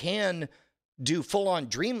sudden you can do full-on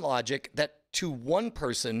dream logic that to one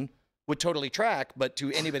person would totally track, but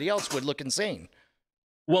to anybody else would look insane.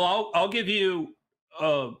 Well, I'll give you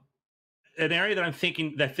an area that I'm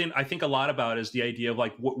thinking I think a lot about is the idea of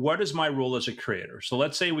like what is my role as a creator. So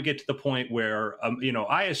let's say we get to the point where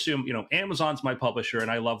I assume Amazon's my publisher and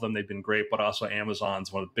I love them, they've been great, but also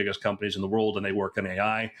Amazon's one of the biggest companies in the world and they work in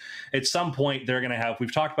AI. At some point they're going to have,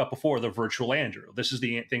 we've talked about before, the virtual Andrew. This is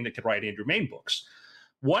the thing that could write Andrew Mayne books.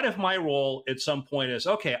 What if my role at some point is,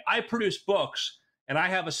 okay, I produce books and I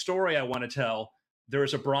have a story I want to tell.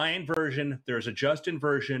 There's a Brian version, there's a Justin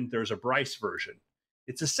version, there's a Bryce version.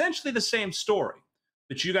 It's essentially the same story,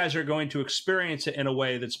 but you guys are going to experience it in a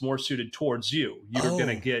way that's more suited towards you. You're going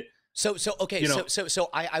to get okay. So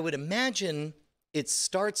I would imagine it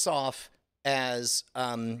starts off as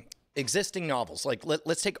existing novels. Like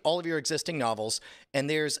let's take all of your existing novels, and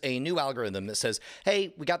there's a new algorithm that says,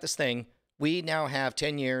 "Hey, we got this thing. We now have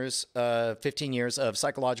 10 years, 15 years of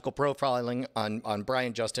psychological profiling on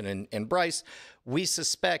Brian, Justin, and Bryce. We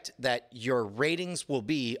suspect that your ratings will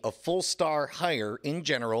be a full star higher in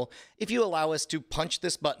general if you allow us to punch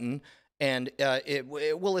this button, and it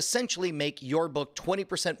will essentially make your book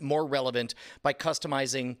 20% more relevant by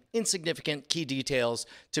customizing insignificant key details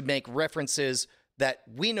to make references that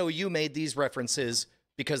we know you made these references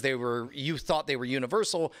because you thought they were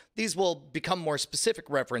universal. These will become more specific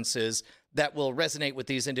references that will resonate with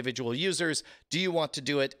these individual users. Do you want to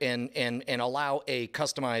do it and allow a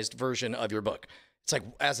customized version of your book?" It's like,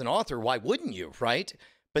 as an author, why wouldn't you, right?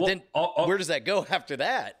 But then where does that go after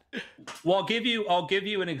that? Well, I'll give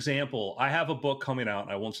you an example. I have a book coming out,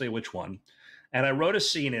 and I won't say which one. And I wrote a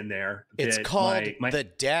scene in there. It's called The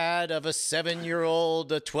Dad of a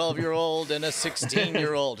 7-year-old, a 12-year-old, and a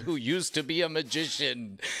 16-year-old who used to be a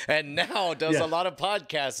magician and now does a lot of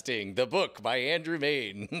podcasting. The book by Andrew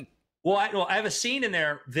Mayne. Well, I have a scene in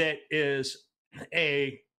there that is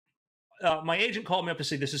my agent called me up to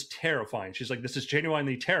say, "This is terrifying." She's like, "This is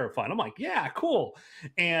genuinely terrifying." I'm like, "Yeah, cool."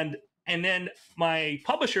 And then my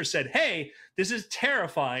publisher said, "Hey, this is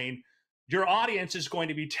terrifying. Your audience is going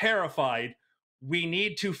to be terrified. We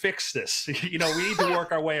need to fix this. We need to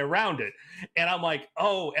work our way around it." And I'm like,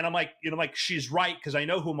 "Oh," and I'm like, she's right, because I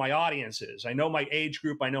know who my audience is. I know my age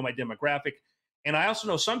group. I know my demographic. And I also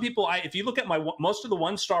know some people, if you look at most of the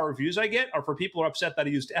 1-star reviews I get are for people who are upset that I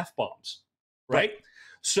used F-bombs, right?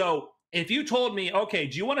 So if you told me, "Okay,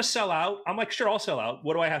 do you want to sell out?" I'm like, "Sure, I'll sell out.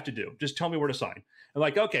 What do I have to do? Just tell me where to sign." I'm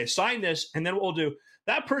like, "Okay, sign this." And then what we'll do,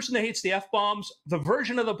 that person that hates the F-bombs, the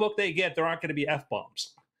version of the book they get, there aren't going to be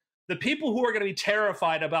F-bombs. The people who are going to be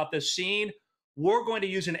terrified about this scene, we're going to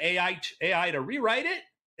use an AI to rewrite it.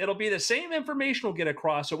 It'll be the same information we'll get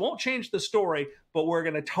across. It won't change the story, but we're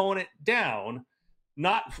going to tone it down.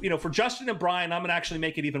 Not, for Justin and Brian, I'm going to actually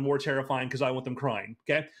make it even more terrifying because I want them crying.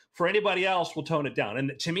 Okay. For anybody else, we'll tone it down.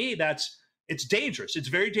 And to me, it's dangerous. It's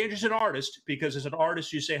very dangerous as an artist, because as an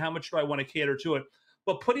artist, you say, how much do I want to cater to it?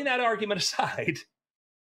 But putting that argument aside,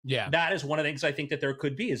 that is one of the things I think that there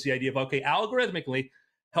could be, is the idea of, okay, algorithmically,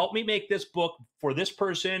 help me make this book for this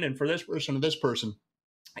person and for this person and this person.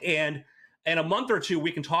 And in a month or two, we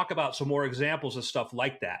can talk about some more examples of stuff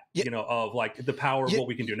like that, of like the power of what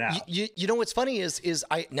we can do now. What's funny is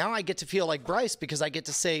I get to feel like Bryce, because I get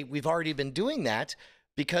to say we've already been doing that,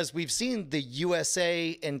 because we've seen the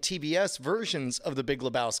USA and TBS versions of The Big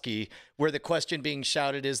Lebowski, where the question being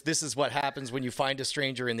shouted is, "This is what happens when you find a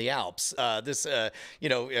stranger in the Alps.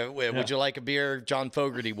 Would you like a beer? John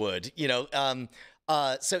Fogerty would."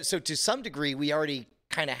 So to some degree, we already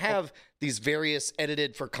kind of have these various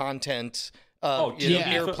edited for content,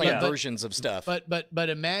 airplane versions of stuff. But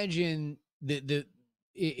imagine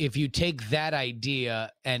if you take that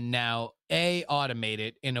idea and now automate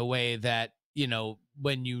it in a way that,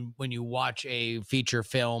 when you watch a feature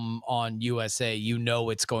film on USA,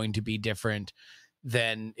 it's going to be different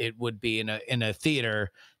than it would be in a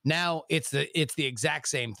theater. Now it's the exact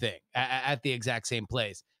same thing at the exact same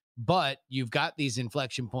place. But you've got these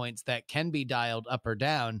inflection points that can be dialed up or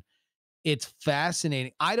down. It's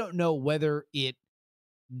fascinating. I don't know whether it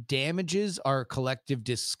damages our collective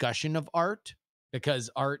discussion of art,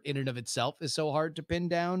 because art in and of itself is so hard to pin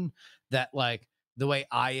down, that like the way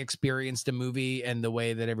I experienced a movie and the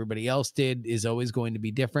way that everybody else did is always going to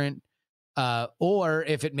be different. Or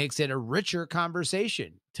if it makes it a richer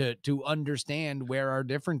conversation to understand where our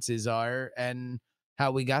differences are and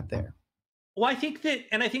how we got there. Well, I think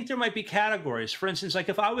there might be categories. For instance, like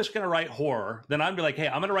if I was going to write horror, then I'd be like, "Hey,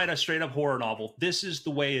 I'm going to write a straight up horror novel. This is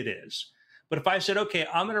the way it is." But if I said, "Okay,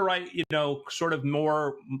 I'm going to write, sort of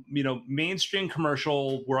more, mainstream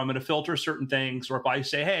commercial, where I'm going to filter certain things," or if I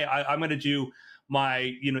say, "Hey, I'm going to do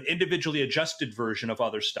my individually adjusted version of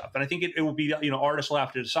other stuff. And I think it will be, artists will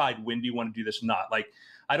have to decide, when do you want to do this or not. Like,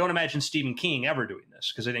 I don't imagine Stephen King ever doing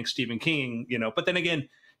this, because I think Stephen King, but then again,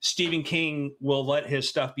 Stephen King will let his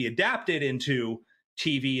stuff be adapted into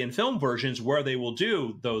TV and film versions where they will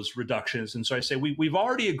do those reductions. And so I say we've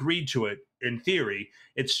already agreed to it in theory.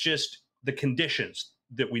 It's just the conditions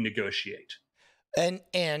that we negotiate.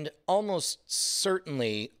 And almost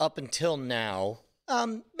certainly up until now,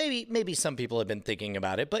 maybe some people have been thinking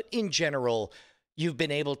about it, but in general, you've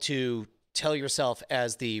been able to tell yourself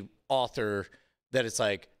as the author that it's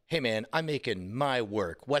like, hey man, I'm making my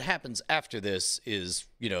work. What happens after this is,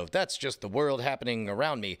 that's just the world happening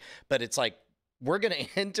around me. But it's like, we're going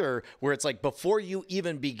to enter where it's like, before you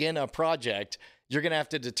even begin a project, you're going to have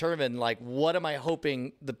to determine, like, what am I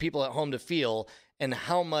hoping the people at home to feel, and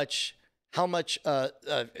how much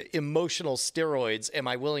emotional steroids am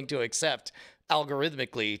I willing to accept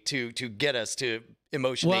algorithmically to get us to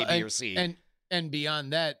emotion A, B, or C. And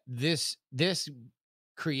beyond that, this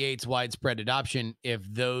creates widespread adoption if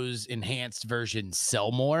those enhanced versions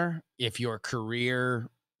sell more. If your career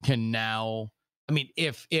can now,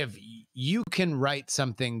 if you can write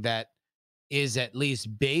something that is at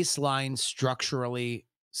least baseline structurally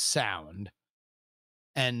sound,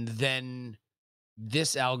 and then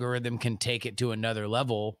this algorithm can take it to another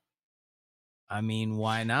level,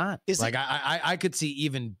 why not? I could see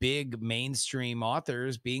even big mainstream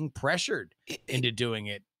authors being pressured into doing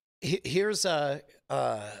it. Here's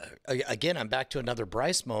again, I'm back to another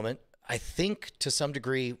Bryce moment. I think to some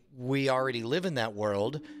degree we already live in that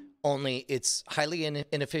world, only it's highly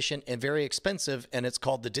inefficient and very expensive, and it's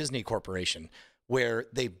called the Disney Corporation, where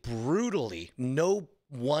they brutally, no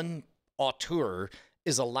one auteur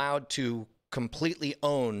is allowed to completely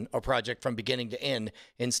own a project from beginning to end.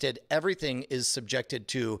 Instead, everything is subjected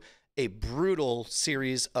to a brutal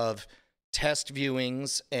series of test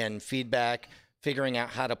viewings and feedback, figuring out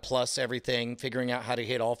how to plus everything, figuring out how to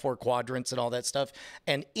hit all 4 quadrants and all that stuff.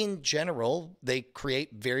 And in general, they create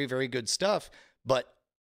very, very good stuff. But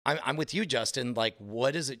I'm with you, Justin. Like,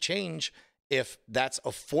 what does it change if that's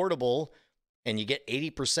affordable and you get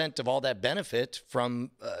 80% of all that benefit from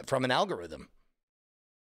an algorithm?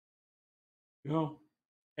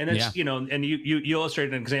 And it's, and you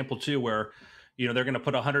illustrated an example too, where, they're going to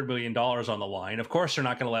put $100 million on the line. Of course, they're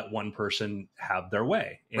not going to let one person have their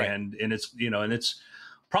way. Right. And it's, and it's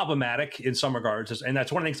problematic in some regards. And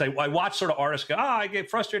that's one of the things I watch sort of artists go, I get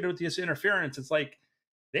frustrated with this interference. It's like,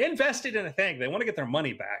 they invested in a thing. They want to get their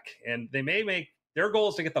money back, and they may make their goal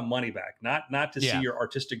is to get the money back, not to see your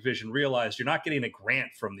artistic vision realized. You're not getting a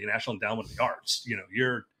grant from the National Endowment of the Arts.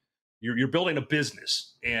 You're building a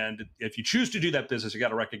business, and if you choose to do that business, you got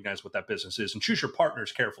to recognize what that business is and choose your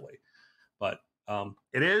partners carefully. But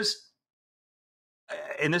it is,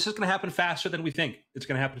 and this is going to happen faster than we think. It's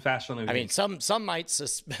going to happen faster than we think. Some might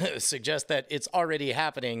suggest that it's already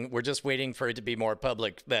happening. We're just waiting for it to be more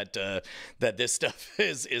public that this stuff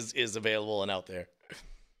is available and out there.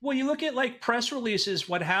 Well, you look at like press releases,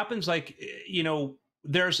 what happens, like,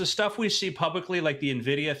 there's the stuff we see publicly, like the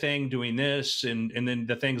NVIDIA thing doing this, and then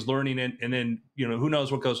the things learning it, and then, who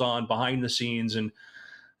knows what goes on behind the scenes. And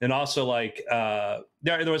also, like,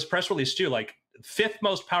 there was a press release too, like 5th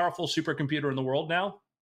most powerful supercomputer in the world now.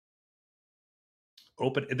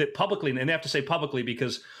 Publicly, and they have to say publicly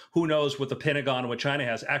because who knows what the Pentagon and what China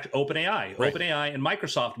has. OpenAI. Right. OpenAI and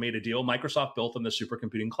Microsoft made a deal. Microsoft built them the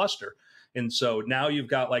supercomputing cluster. And so now you've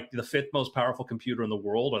got like the 5th most powerful computer in the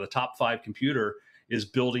world, or the top 5 computer is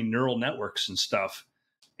building neural networks and stuff.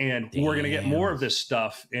 And we're going to get more of this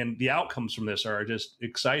stuff. And the outcomes from this are just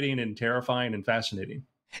exciting and terrifying and fascinating.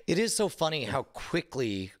 It is so funny how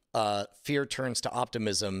quickly fear turns to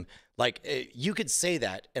optimism. Like, you could say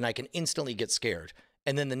that and I can instantly get scared.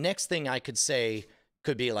 And then the next thing I could say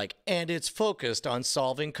could be like, and it's focused on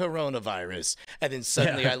solving coronavirus. And then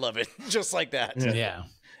suddenly I love it. Just like that. Yeah.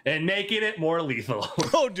 And making it more lethal.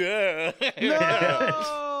 Oh, duh.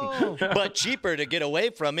 No! But cheaper to get away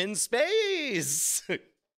from in space.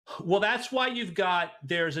 Well, that's why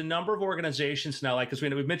there's a number of organizations now, like, because we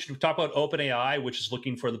talked about OpenAI, which is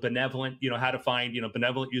looking for the benevolent, how to find,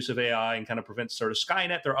 benevolent use of AI and kind of prevent sort of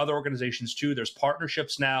Skynet. There are other organizations too. There's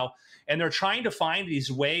partnerships now, and they're trying to find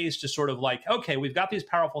these ways to sort of like, okay, we've got these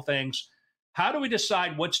powerful things. How do we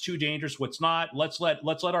decide what's too dangerous, what's not? Let's let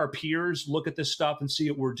our peers look at this stuff and see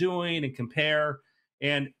what we're doing and compare.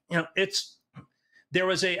 And, there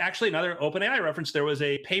was actually another OpenAI reference. There was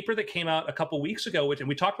a paper that came out a couple weeks ago, and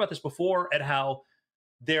we talked about this before, at how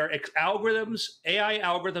their AI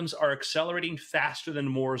algorithms are accelerating faster than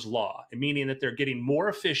Moore's law, meaning that they're getting more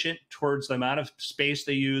efficient towards the amount of space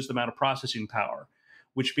they use, the amount of processing power.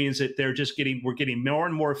 which means that we're getting more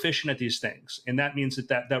and more efficient at these things. And that means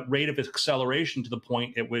that rate of acceleration to the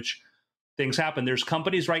point at which things happen. There's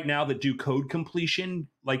companies right now that do code completion.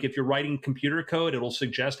 Like if you're writing computer code, it'll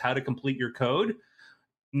suggest how to complete your code.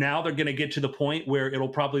 Now they're going to get to the point where it'll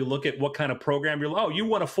probably look at what kind of program you're, oh, you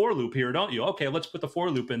want a for loop here, don't you? Okay, let's put the for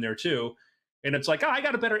loop in there too. And it's like, oh, I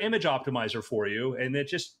got a better image optimizer for you. And it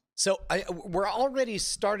just... So we're already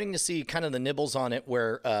starting to see kind of the nibbles on it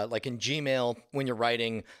where like in Gmail, when you're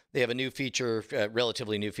writing, they have a new feature,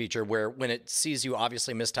 relatively new feature, where when it sees you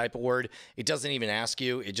obviously mistype a word, it doesn't even ask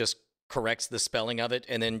you. It just corrects the spelling of it,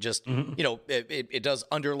 and then just, you know, it does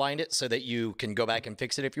underline it so that you can go back and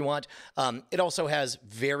fix it if you want. It also has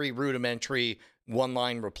very rudimentary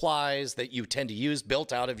one-line replies that you tend to use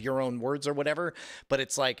built out of your own words or whatever. But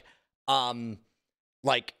it's like that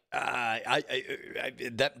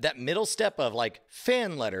middle step of like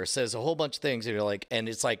fan letter says a whole bunch of things, and you're like, and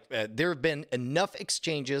it's like there have been enough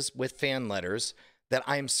exchanges with fan letters that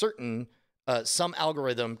I'm certain some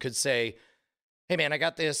algorithm could say, hey man, I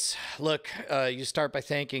got this. Look, you start by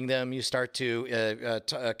thanking them. You start to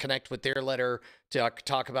connect with their letter to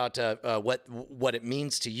talk about what it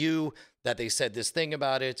means to you that they said this thing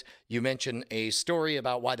about it. You mention a story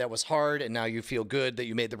about why that was hard, and now you feel good that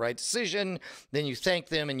you made the right decision. Then you thank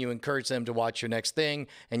them and you encourage them to watch your next thing,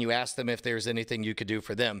 and you ask them if there's anything you could do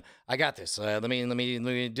for them. I got this. Let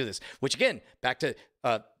me do this. Which again, back to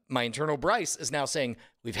my internal Bryce is now saying,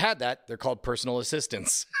 we've had that. They're called personal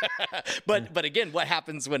assistants. but again, what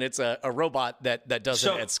happens when it's a robot that does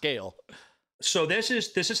it at scale? So this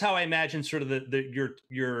is how I imagine sort of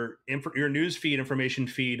your news feed, information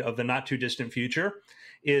feed of the not too distant future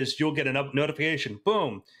is you'll get a notification.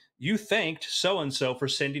 Boom. You thanked so-and-so for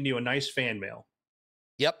sending you a nice fan mail.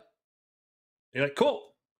 Yep. You're like, cool.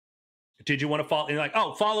 Did you want to follow? And like,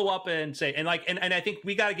 oh, follow up and say, and like, and I think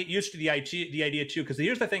we got to get used to the idea too, because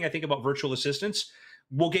here's the thing I think about virtual assistants.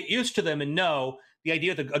 We'll get used to them and know the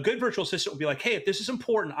idea that a good virtual assistant will be like, hey, if this is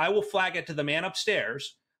important, I will flag it to the man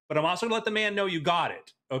upstairs, but I'm also going to let the man know you got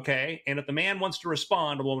it. Okay. And if the man wants to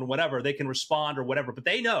respond or whatever, they can respond or whatever, but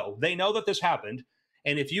they know that this happened.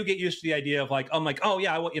 And if you get used to the idea of like, I'm like, oh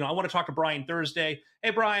yeah, I want to talk to Brian Thursday.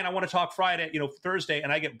 Hey, Brian, I want to talk Friday, Thursday.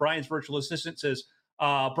 And I get Brian's virtual assistant says,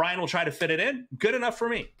 Brian will try to fit it in. Good enough for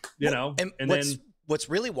me, what's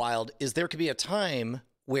really wild is there could be a time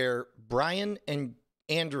where Brian and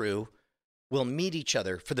Andrew will meet each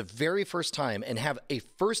other for the very first time and have a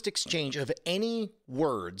first exchange of any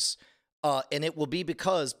words. And it will be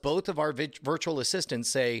because both of our virtual assistants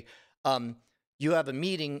say, you have a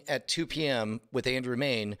meeting at 2 p.m. with Andrew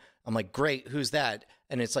Main. I'm like, great, who's that?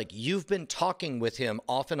 And it's like, you've been talking with him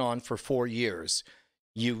off and on for 4 years.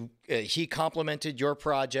 He complimented your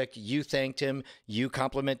project. You thanked him. You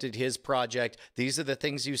complimented his project. These are the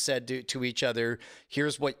things you said to each other.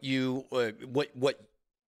 Here's what you, what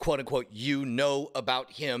quote unquote, you know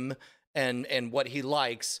about him and what he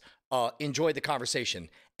likes. Enjoy the conversation.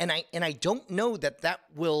 And I don't know that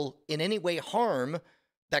will in any way harm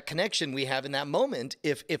that connection we have in that moment.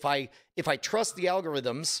 If I trust the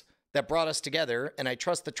algorithms that brought us together, and I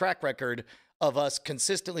trust the track record of us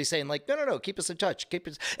consistently saying like, no, keep us in touch.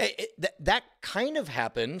 That kind of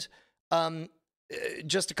happened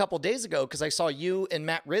just a couple days ago, because I saw you and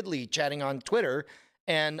Matt Ridley chatting on Twitter,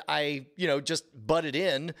 and I, just butted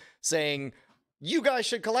in saying, you guys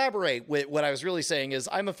should collaborate. What I was really saying is,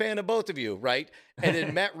 I'm a fan of both of you, right? And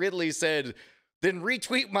then Matt Ridley said, then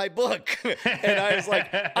retweet my book. And I was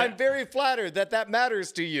like, I'm very flattered that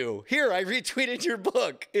matters to you. Here, I retweeted your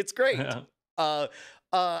book. It's great. Yeah. I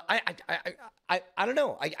don't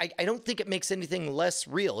know. I don't think it makes anything less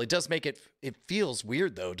real. It does make it feels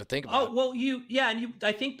weird though to think about. Oh, well,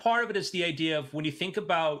 I think part of it is the idea of when you think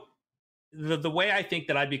about the way I think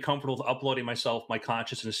that I'd be comfortable with uploading myself, my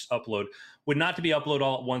consciousness upload would not to be upload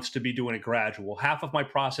all at once, to be doing it gradual. Half of my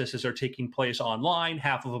processes are taking place online,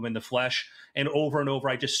 half of them in the flesh, and over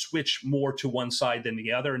I just switch more to one side than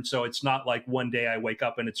the other. And so it's not like one day I wake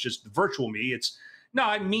up and it's just virtual me. It's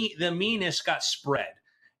the meanness got spread.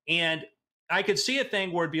 And I could see a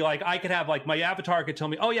thing where it'd be like, I could have like my avatar could tell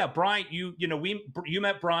me, oh yeah, Brian, you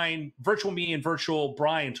met Brian, virtual me and virtual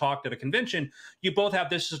Brian talked at a convention. You both have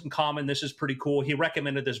this in common. This is pretty cool. He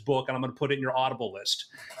recommended this book and I'm going to put it in your Audible list,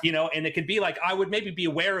 and it could be like, I would maybe be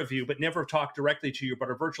aware of you, but never talk directly to you.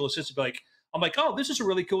 But a virtual assistant would be like, I'm like, oh, this is a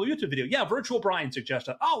really cool YouTube video. Yeah. Virtual Brian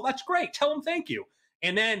suggested, oh, that's great. Tell him thank you.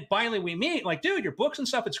 And then finally we meet like, dude, your books and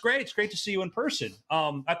stuff. It's great. It's great to see you in person.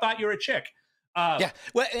 I thought you were a chick. Yeah,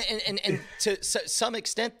 well, and to some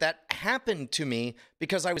extent that happened to me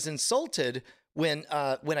because I was insulted when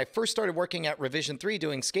I first started working at Revision 3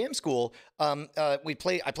 doing Scam School. I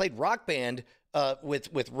played Rock Band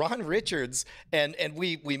with Ron Richards, and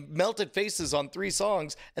we melted faces on 3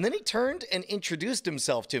 songs, and then he turned and introduced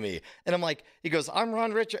himself to me, and I'm like, he goes, I'm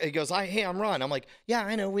Ron Richards. He goes, hey, I'm Ron. I'm like, yeah,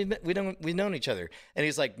 I know, we've known each other, and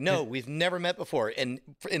he's like, no, we've never met before. And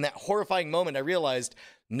in that horrifying moment, I realized,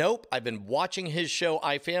 nope, I've been watching his show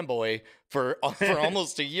iFanboy for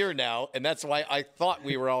almost a year now, and that's why I thought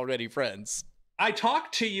we were already friends. I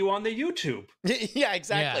talked to you on the YouTube. Yeah,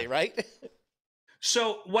 exactly, Yeah. right?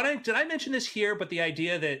 So did I mention this here? But the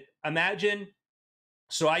idea that imagine,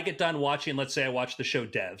 so I get done watching, let's say I watch the show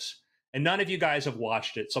Devs, and none of you guys have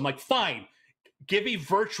watched it. So I'm like, fine, give me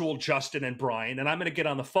virtual Justin and Brian, and I'm going to get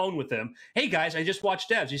on the phone with them. Hey guys, I just watched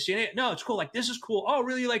Devs. You seen it? No, it's cool. Like, this is cool. Oh,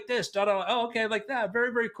 really like this? Da da. Oh, okay, like that.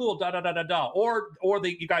 Very, very cool. Da da da da da. Or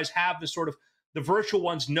you guys have this sort of, the virtual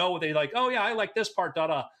ones know they like, oh yeah, I like this part. Da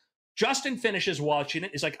da. Justin finishes watching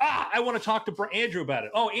it. He's like, I want to talk to Andrew about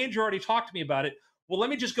it. Oh, Andrew already talked to me about it. Well, let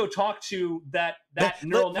me just go talk to that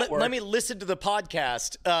neural network. Let me listen to the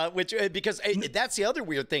podcast, because that's the other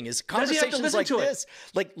weird thing is conversations like this.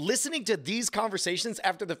 Like listening to these conversations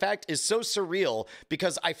after the fact is so surreal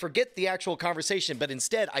because I forget the actual conversation, but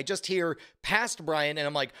instead I just hear past Brian and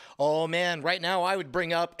I'm like, oh man, right now I would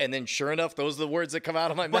bring up, and then sure enough, those are the words that come out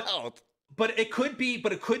of my mouth. But it could be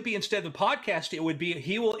instead of the podcast, it would be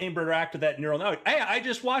he will interact with that neural network. Hey, I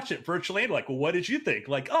just watched it virtually. Like, well, what did you think?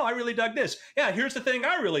 Like, oh, I really dug this. Yeah, here's the thing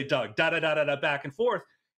I really dug. Da da da da da, back and forth.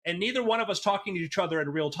 And neither one of us talking to each other in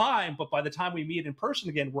real time. But by the time we meet in person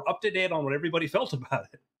again, we're up to date on what everybody felt about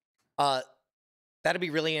it. That'd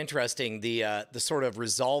be really interesting. The sort of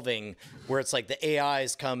resolving where it's like the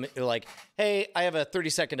AIs come like, hey, I have a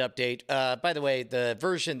 30-second update. By the way,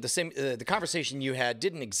 the conversation you had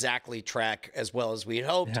didn't exactly track as well as we had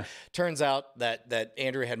hoped. Yeah. Turns out that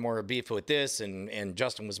Andrew had more beef with this, and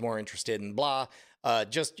Justin was more interested in blah.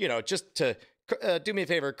 Just to do me a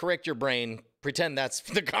favor, correct your brain. Pretend that's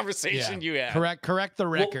the conversation you had. Correct the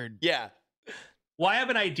record. Well, yeah. Well, I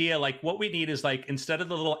have an idea. Like, what we need is like, instead of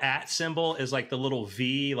the little @ symbol, is like the little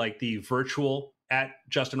V, like the virtual @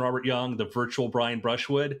 Justin Robert Young, the virtual Brian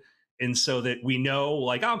Brushwood. And so that we know,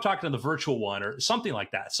 like, oh, I'm talking to the virtual one or something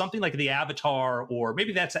like that. Something like the avatar, or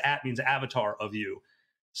maybe that's the @ means avatar of you.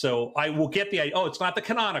 So I will get the, oh, it's not the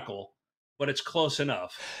canonical, but it's close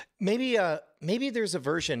enough. Maybe there's a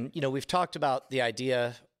version, we've talked about the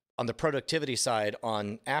idea on the productivity side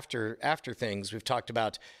on after things. We've talked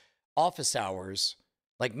about office hours.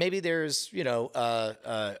 Like maybe there's,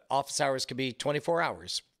 office hours could be 24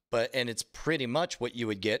 hours, and it's pretty much what you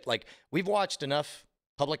would get. Like we've watched enough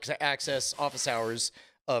public access office hours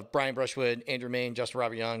of Brian Brushwood, Andrew Mayne, Justin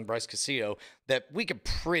Robert Young, Bryce Castillo that we could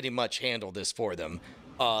pretty much handle this for them.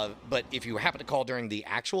 But if you happen to call during the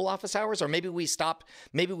actual office hours, or maybe we stop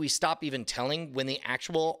even telling when the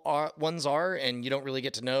actual ones are, and you don't really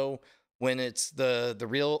get to know when it's the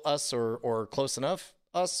real us or close enough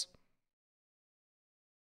us.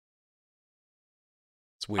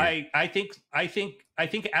 It's weird. I think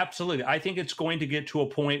absolutely. I think it's going to get to a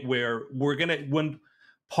point where when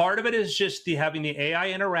part of it is just having the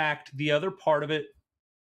AI interact. The other part of it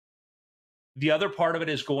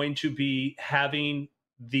is going to be having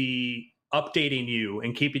the updating you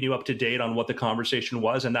and keeping you up to date on what the conversation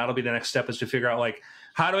was. And that'll be the next step, is to figure out, like,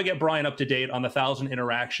 how do I get Brian up to date on the 1,000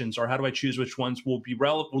 interactions, or how do I choose which ones will be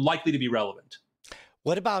likely to be relevant?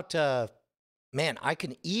 What about, I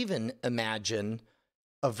can even imagine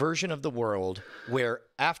a version of the world where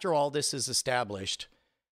after all this is established,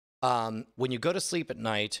 when you go to sleep at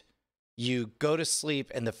night, you go to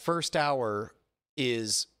sleep and the first hour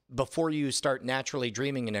is before you start naturally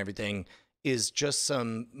dreaming and everything is just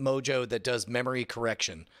some mojo that does memory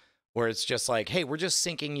correction, where it's just like, hey, we're just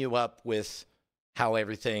syncing you up with how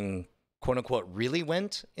everything quote unquote really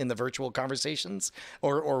went in the virtual conversations,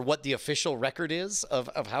 or what the official record is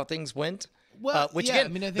of how things went. Well, which yeah,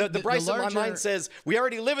 again, I think the Bryce in my mind says we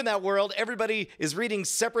already live in that world. Everybody is reading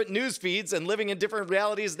separate news feeds and living in different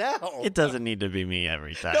realities now. It doesn't need to be me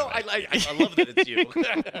every time. No, I love that it's you.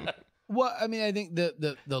 Well, I mean, I think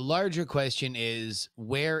the larger question is,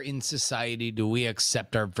 where in society do we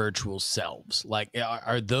accept our virtual selves? Like,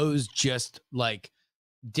 are those just like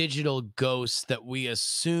digital ghosts that we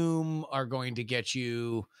assume are going to get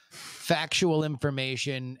you factual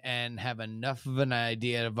information and have enough of an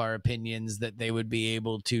idea of our opinions that they would be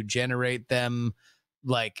able to generate them?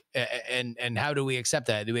 Like, and how do we accept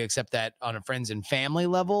that? Do we accept that on a friends and family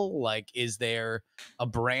level? Like, is there a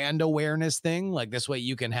brand awareness thing? Like, this way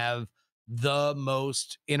you can have the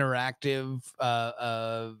most interactive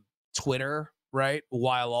Twitter, right,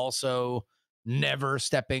 while also never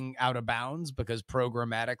stepping out of bounds, because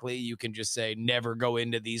programmatically you can just say never go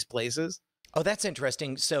into these places. Oh, that's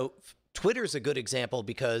interesting. So Twitter's a good example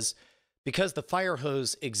because the fire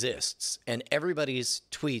hose exists and everybody's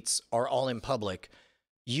tweets are all in public.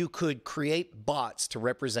 You could create bots to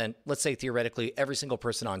represent, let's say theoretically, every single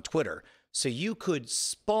person on Twitter. So you could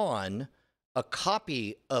spawn a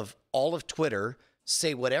copy of all of Twitter,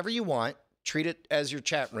 say whatever you want, treat it as your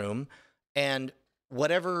chat room, and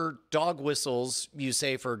whatever dog whistles you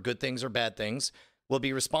say for good things or bad things will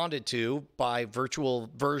be responded to by virtual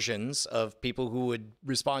versions of people who would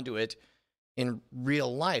respond to it in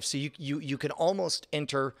real life. So you can almost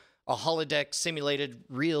enter a holodeck simulated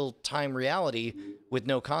real-time reality with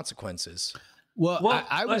no consequences. Well,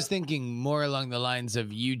 I was thinking more along the lines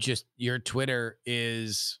of your Twitter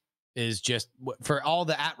is just for all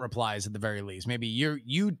the @ replies at the very least. Maybe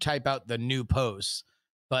you type out the new posts,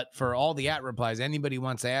 but for all the @ replies, anybody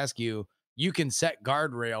wants to ask you, you can set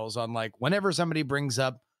guardrails on like whenever somebody brings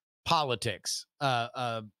up politics,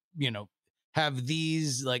 have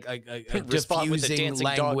these like a diffusing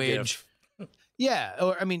language. Yeah,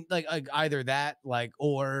 or I mean, like either that, like,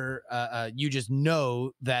 or you just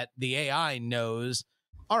know that the AI knows.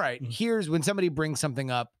 All right, here's when somebody brings something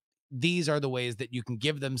up. These are the ways that you can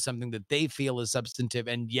give them something that they feel is substantive,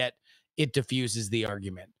 and yet it diffuses the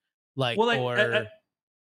argument. Like, go ahead.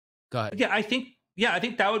 I think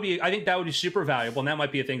that would be super valuable, and that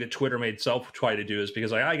might be a thing that Twitter made itself try to do, is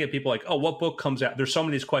because like I get people like, oh, what book comes out? There's so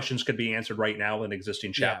many of these questions could be answered right now with an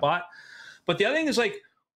existing chatbot. But the other thing is like,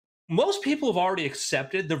 most people have already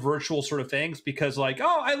accepted the virtual sort of things because like,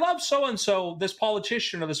 oh, I love so-and-so, this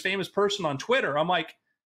politician or this famous person on Twitter. I'm like,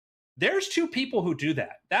 there's two people who do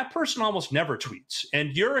that. That person almost never tweets,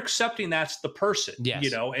 and you're accepting that's the person,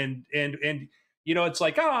 yes. And it's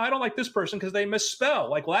like, oh, I don't like this person because they misspell.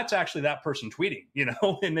 Like, well, that's actually that person tweeting,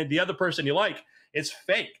 and then the other person you like, it's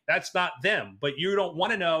fake. That's not them, but you don't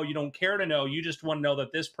want to know. You don't care to know. You just want to know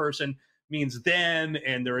that this person means them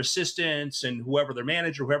and their assistants and whoever their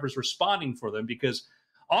manager, whoever's responding for them. Because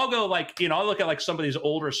I'll go like, I'll look at like some of these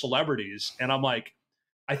older celebrities and I'm like,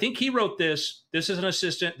 I think he wrote this. This is an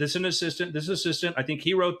assistant. This is an assistant. This is an assistant. I think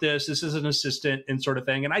he wrote this. This is an assistant, and sort of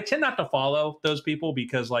thing. And I tend not to follow those people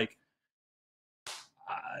because like,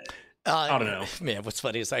 I don't know. Man, what's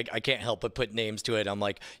funny is I can't help but put names to it. I'm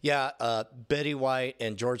like, yeah, Betty White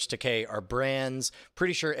and George Takei are brands.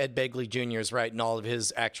 Pretty sure Ed Begley Jr. is writing all of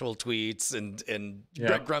his actual tweets, and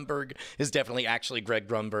Greg Grunberg is definitely actually Greg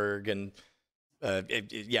Grunberg, and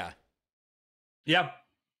yeah.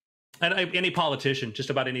 And any politician, just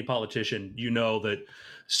about any politician, that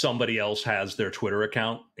somebody else has their Twitter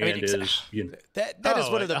account and that is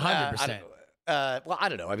one of the 100%. Well, I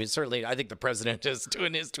don't know. I mean, certainly, I think the president is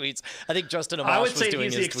doing his tweets. I think Justin Amash I would was say doing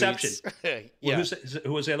he's his the exception. tweets.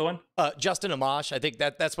 Who was the other one? Justin Amash. I think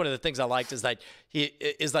that's one of the things I liked is that he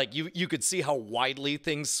is like you could see how widely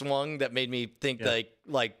things swung. That made me think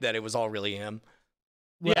like that it was all really him.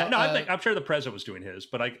 Well, I'm sure the president was doing his,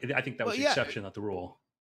 but I think that was the exception, not the rule.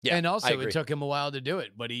 Yeah, and also it took him a while to do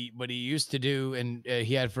it. What he used to do, and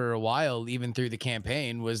he had for a while, even through the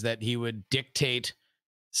campaign, was that he would dictate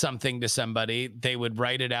something to somebody. They would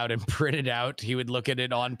write it out and print it out. He would look at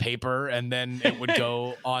it on paper, and then it would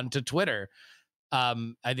go onto Twitter.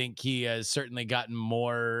 I think he has certainly gotten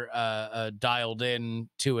more dialed in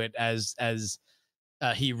to it as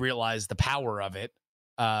he realized the power of it.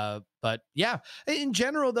 But yeah, in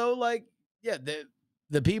general, though, like, yeah,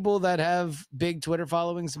 the people that have big Twitter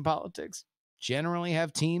followings in politics generally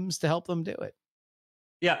have teams to help them do it.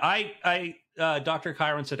 Yeah, I Dr.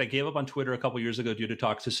 Chiron said, I gave up on Twitter a couple years ago due to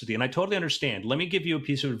toxicity, and I totally understand. Let me give you a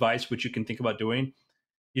piece of advice which you can think about doing.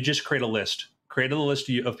 You just create a list. Create a list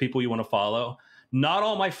of people you want to follow. Not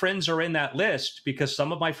all my friends are in that list because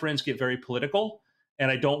some of my friends get very political,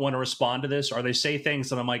 and I don't want to respond to this, or they say things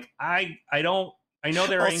that I'm like, I know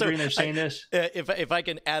they're also, angry and they're saying this. If I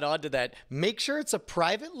can add on to that, make sure it's a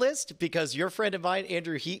private list, because your friend of mine,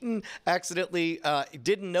 Andrew Heaton, accidentally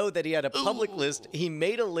didn't know that he had a public list. He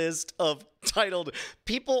made a list titled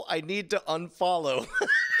 "People I Need to Unfollow."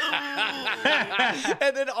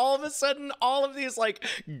 And then all of a sudden, all of these like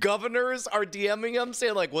governors are DMing him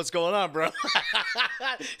saying like, "What's going on, bro?"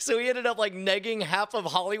 So he ended up like negging half of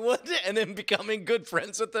Hollywood and then becoming good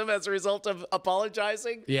friends with them as a result of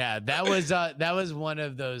apologizing. Yeah, that was one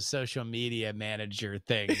of those social media manager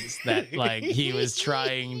things that like he was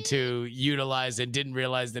trying to utilize and didn't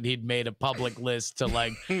realize that he'd made a public list to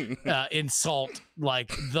like insult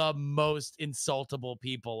like the most insultable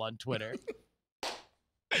people on Twitter.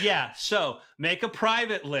 Yeah, so make a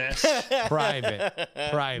private list. Private.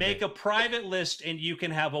 Make a private list, and you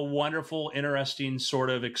can have a wonderful, interesting sort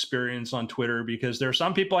of experience on Twitter, because there are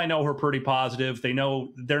some people I know who are pretty positive. They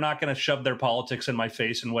know they're not going to shove their politics in my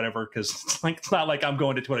face and whatever, because it's not like I'm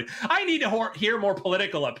going to Twitter. I need to hear more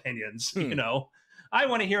political opinions, you know. I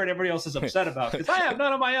want to hear what everybody else is upset about, because I have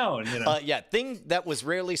none of my own. You know? Yeah, thing that was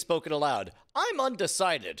rarely spoken aloud. I'm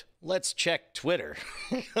undecided. Let's check Twitter.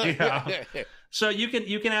 Yeah. So you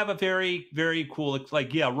can have a very, very cool,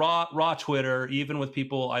 like, yeah, raw Twitter, even with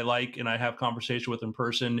people I like and I have conversation with in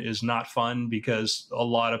person, is not fun, because a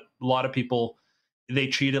lot of people, they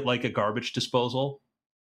treat it like a garbage disposal.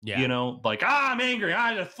 Yeah. You know, like, I'm angry,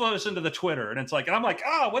 I just flow this into the Twitter, and it's like, and I'm like,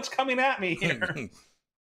 what's coming at me here?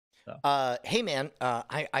 Hey man,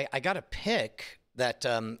 I got a pick that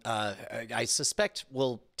I suspect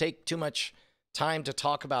will take too much time to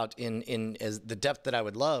talk about in as the depth that I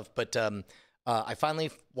would love, but I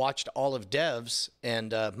finally watched all of Devs,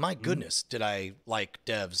 and my goodness, did I like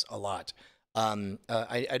Devs a lot.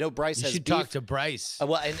 I know Bryce You has should beef. talk to Bryce.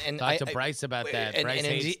 Well, Talk to Bryce about that. Bryce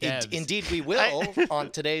hates Devs. Indeed, we will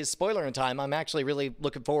on today's Spoiler in Time. I'm actually really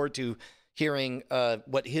looking forward to hearing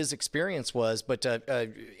what his experience was. But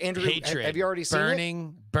Andrew, Hatred. have you already seen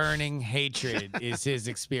it? Burning hatred is his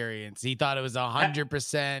experience. He thought it was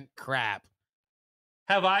 100% crap.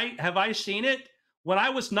 Have I seen it? When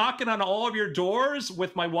I was knocking on all of your doors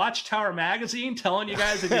with my Watchtower magazine, telling you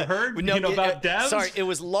guys, have you heard about Devs? Sorry, it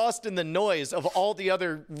was lost in the noise of all the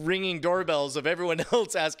other ringing doorbells of everyone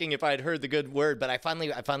else asking if I'd heard the good word. But I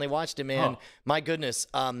finally watched it, man. Oh. My goodness.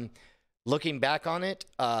 Looking back on it,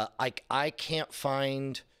 I can't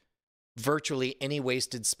find virtually any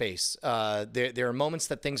wasted space. There are moments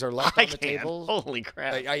that things are left on the table. Holy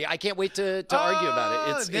crap! I can't wait to argue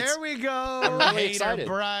about it. There we go. I'm really excited.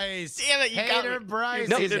 Bryce. Damn it, you got Hater me. Bryce.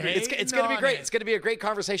 No, is it's going to be hating great. on It's going to be a great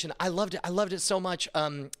conversation. I loved it so much.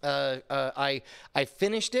 I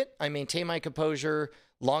finished it. I maintained my composure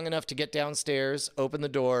long enough to get downstairs, open the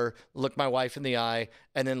door, look my wife in the eye,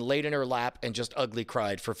 and then laid in her lap and just ugly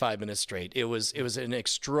cried for 5 minutes straight. It was an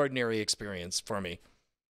extraordinary experience for me.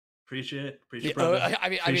 Appreciate it, Oh, brother.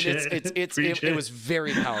 it was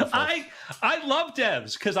very powerful. I love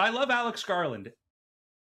Devs because I love Alex Garland.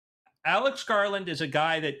 Alex Garland is a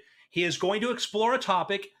guy that he is going to explore a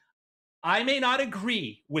topic. I may not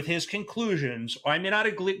agree with his conclusions, or I may not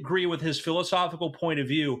agree with his philosophical point of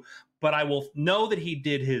view, but I will know that he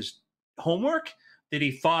did his homework, that he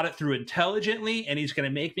thought it through intelligently, and he's going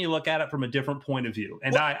to make me look at it from a different point of view.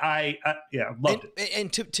 And I loved it.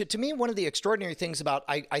 And to me, one of the extraordinary things about,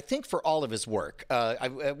 I think for all of his work,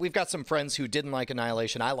 we've got some friends who didn't like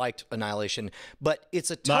Annihilation. I liked Annihilation, but it's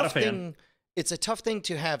a tough thing. It's a tough thing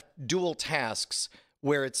to have dual tasks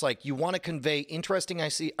where it's like you want to convey interesting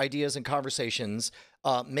ideas and conversations,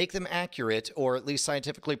 make them accurate or at least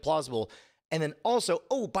scientifically plausible. And then also,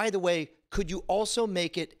 oh, by the way, could you also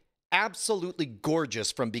make it absolutely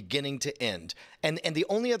gorgeous from beginning to end? And the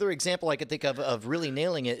only other example I could think of really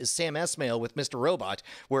nailing it is Sam Esmail with Mr. Robot,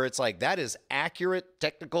 where it's like that is accurate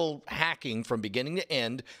technical hacking from beginning to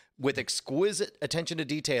end with exquisite attention to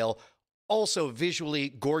detail, also visually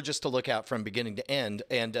gorgeous to look at from beginning to end.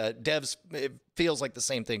 And Devs, it feels like the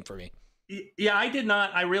same thing for me. Yeah, I did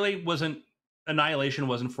not. I really wasn't. Annihilation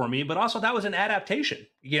wasn't for me, but also that was an adaptation.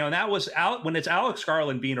 You know, and that was out when it's Alex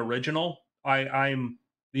Garland being original. I'm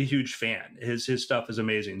a huge fan. His stuff is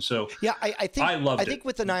amazing. So yeah, I loved it. I think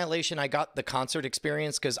with Annihilation, I got the concert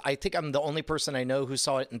experience because I think I'm the only person I know who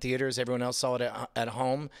saw it in theaters. Everyone else saw it at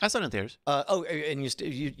home. I saw it in theaters. And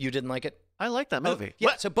you didn't like it? I like that movie.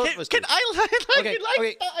 Yeah, so both of us Can did. I like Okay, it? Like,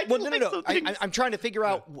 okay. I Well, like no. some things. I'm trying to figure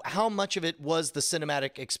out how much of it was the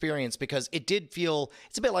cinematic experience, because it did feel,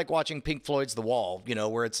 it's a bit like watching Pink Floyd's The Wall, you know,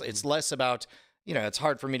 where it's less about, you know, it's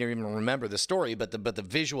hard for me to even remember the story, but the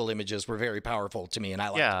visual images were very powerful to me, and I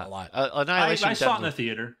liked them a lot. Annihilation. I saw it in the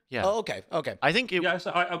theater. Yeah. Oh, okay. I think it. Yeah, I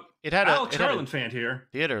saw. It had Alex it had Garland fan here.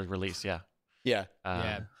 theater release. Yeah. Yeah.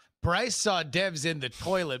 Yeah. Bryce saw Devs in the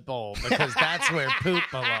toilet bowl because that's where poop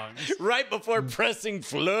belongs. Right before pressing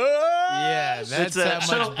flush. Yeah, that's how much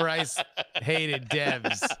So- Bryce hated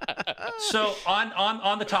Devs. So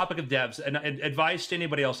on the topic of Devs, and advice to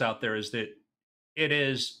anybody else out there is that it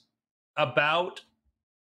is about.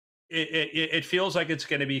 It feels like it's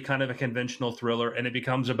going to be kind of a conventional thriller, and it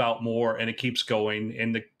becomes about more, and it keeps going,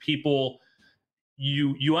 and the people.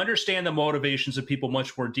 You understand the motivations of people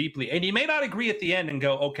much more deeply, and you may not agree at the end and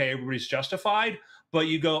go, okay, everybody's justified, but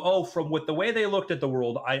you go, oh, from the way they looked at the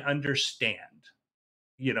world, I understand,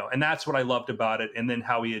 you know, and that's what I loved about it. And then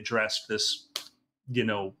how he addressed this, you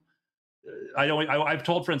know, I've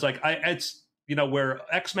told friends, like, where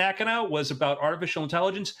Ex Machina was about artificial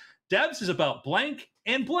intelligence, Devs is about blank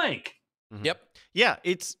and blank. Mhm. Yep. Yeah,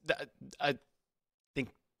 I think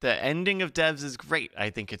the ending of Devs is great. I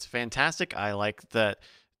think it's fantastic. I like that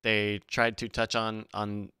they tried to touch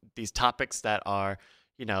on these topics that are,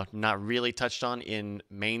 not really touched on in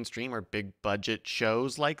mainstream or big budget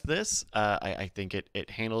shows like this. I think it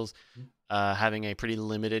handles having a pretty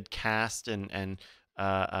limited cast and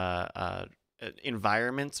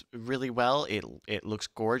environments really well. It looks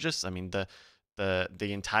gorgeous. I mean, the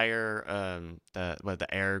entire the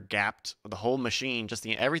air gapped, the whole machine, just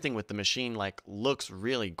everything with the machine like looks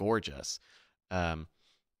really gorgeous.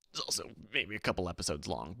 It's also maybe a couple episodes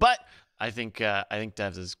long, but I think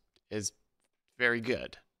Devs is very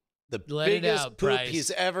good. The Let it biggest out, poop Bryce. he's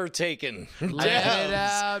ever taken. Let it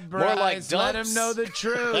out, Bryce. More like Let him dumps. know the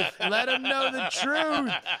truth. Let him know the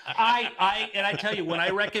truth. I tell you, when I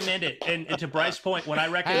recommend it, and to Bryce's point, when I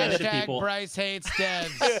recommend it to Hashtag people, Bryce hates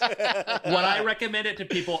Devs. when I recommend it to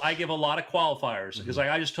people, I give a lot of qualifiers because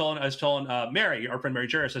I was telling Mary, our friend Mary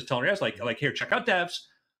Jarris, I was telling her, I was like here, check out Devs.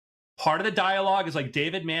 Part of the dialogue is like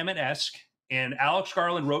David Mamet-esque, and Alex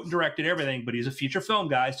Garland wrote and directed everything, but he's a feature film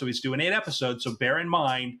guy, so he's doing 8 episodes. So bear in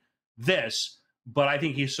mind this, but I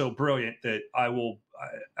think he's so brilliant that I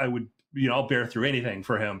would, I'll bear through anything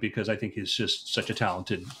for him because I think he's just such a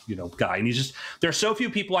talented, guy. And there's so few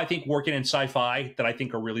people I think working in sci-fi that I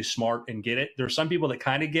think are really smart and get it. There are some people that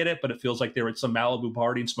kind of get it, but it feels like they're at some Malibu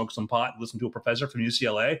party and smoke some pot and listen to a professor from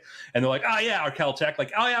UCLA. And they're like, oh yeah, or Caltech,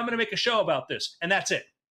 like, oh yeah, I'm going to make a show about this. And that's it.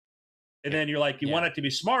 And then you're like, you want it to be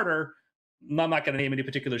smarter. I'm not going to name any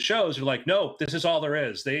particular shows. You're like, no, this is all there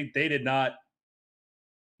is. They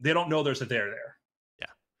don't know there's a there.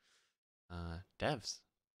 Devs.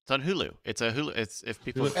 It's on Hulu. It's a Hulu. It's if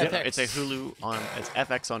people. FX. It's a Hulu on. It's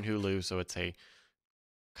FX on Hulu, so it's a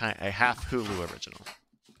half Hulu original.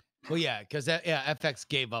 Well, yeah, because FX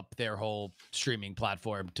gave up their whole streaming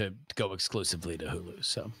platform to go exclusively to Hulu.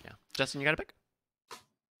 So Yeah, Justin, you got a pick?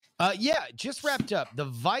 yeah, just wrapped up the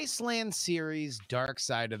Viceland series, Dark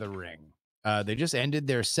Side of the Ring. They just ended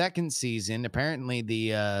their 2nd season. Apparently,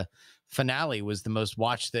 the finale was the most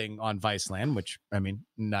watched thing on Viceland, which, I mean,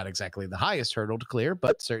 not exactly the highest hurdle to clear,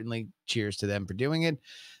 but certainly cheers to them for doing it.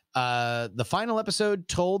 The final episode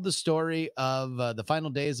told the story of the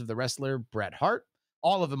final days of the wrestler Bret Hart.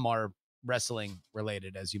 All of them are wrestling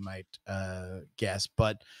related, as you might guess,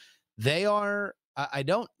 but they are, I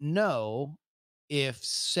don't know if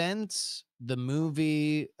since the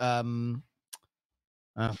movie, oh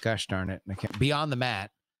gosh darn it, I can't, Beyond the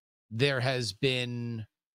Mat, there has been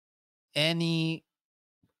any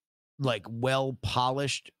like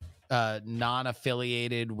well-polished,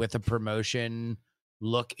 non-affiliated with a promotion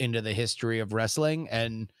look into the history of wrestling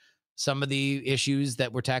and some of the issues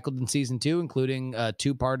that were tackled in season 2, including a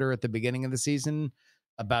 2-parter at the beginning of the season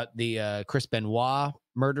about the Chris Benoit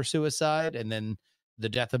murder-suicide, and then the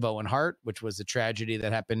death of Owen Hart, which was a tragedy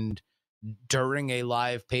that happened during a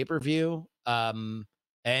live pay-per-view, and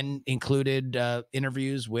included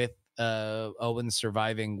interviews with Owen's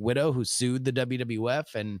surviving widow who sued the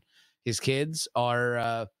WWF, and his kids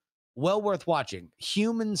are well worth watching.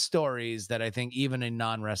 Human stories that I think even a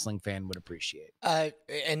non-wrestling fan would appreciate.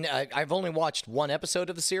 I've only watched 1 episode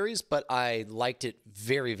of the series, but I liked it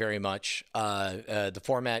very, very much. The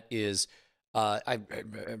format is, I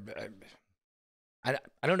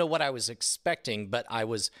don't know what I was expecting, but I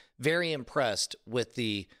was very impressed with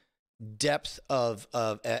the depth of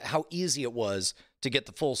how easy it was to get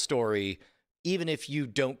the full story, even if you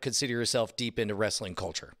don't consider yourself deep into wrestling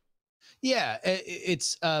culture. Yeah,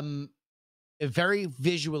 it's a very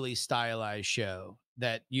visually stylized show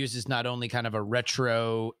that uses not only kind of a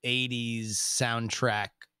retro 80s soundtrack,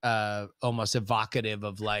 almost evocative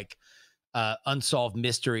of like Unsolved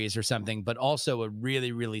Mysteries or something, but also a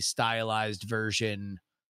really, really stylized version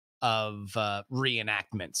of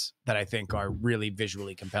reenactments that I think are really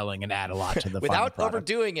visually compelling and add a lot to the Without final product.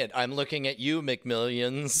 overdoing it, I'm looking at you,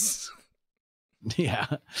 McMillions. Yeah.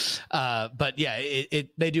 But yeah,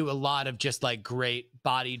 they do a lot of just like great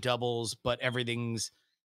body doubles, but everything's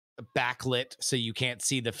backlit so you can't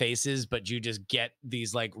see the faces, but you just get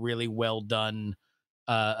these like really well done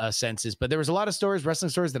senses. But there was a lot of stories, wrestling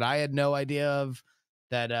stories that I had no idea of,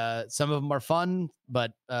 that some of them are fun,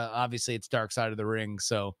 but obviously it's Dark Side of the Ring.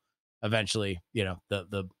 So eventually, you know,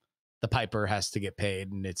 the piper has to get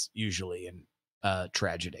paid, and it's usually in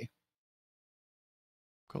tragedy.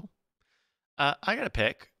 Cool. I got a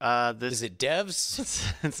pick. This Is it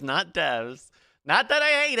Devs? it's not Devs. Not that I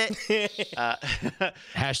hate it.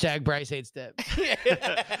 Hashtag Bryce hates Deb.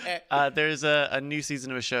 There's a new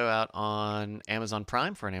season of a show out on Amazon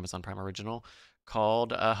Prime for an Amazon Prime original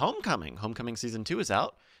called Homecoming. Homecoming season 2 is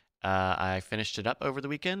out. I finished it up over the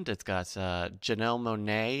weekend. It's got Janelle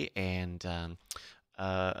Monáe and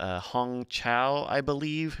Hong Chow, I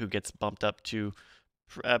believe, who gets bumped up to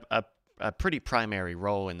a pretty primary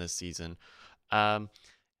role in this season. Sam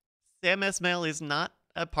Esmail is not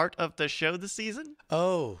a part of the show this season,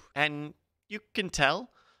 Oh, and you can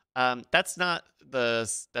tell. That's not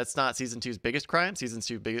season 2's biggest crime. Season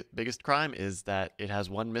 2 biggest crime is that it has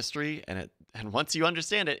one mystery, and once you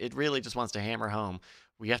understand it, it really just wants to hammer home.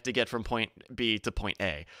 We have to get from point B to point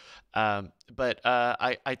A. But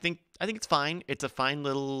I think it's fine. It's a fine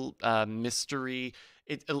little mystery.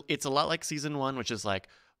 It's a lot like season 1, which is like,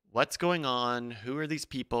 what's going on? Who are these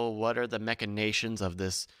people? What are the machinations of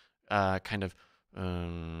this kind of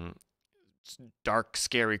dark,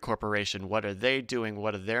 scary corporation? What are they doing?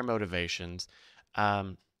 What are their motivations?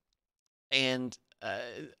 And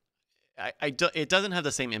it doesn't have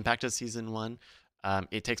the same impact as season 1.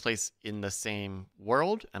 It takes place in the same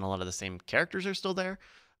world, and a lot of the same characters are still there.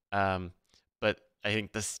 But I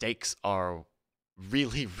think the stakes are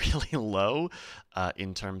really, really low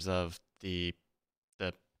in terms of the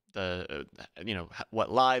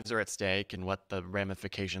what lives are at stake and what the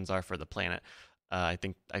ramifications are for the planet. I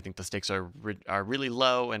think the stakes are really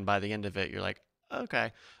low, and by the end of it, you're like,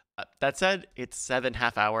 okay. That said, it's 7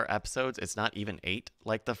 half-hour episodes. It's not even 8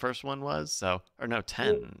 like the first one was. So, or no,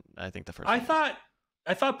 10. I think the first. I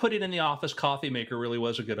thought putting in the office coffee maker really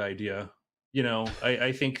was a good idea.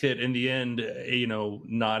 I think that in the end,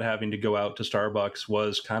 not having to go out to Starbucks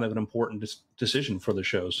was kind of an important decision for the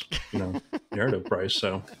show's, narrative price.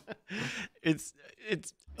 So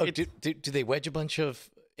do they wedge a bunch of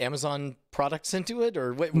Amazon products into it,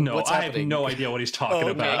 or what? No, what's I happening? have no idea what he's talking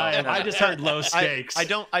about. I just heard low stakes. I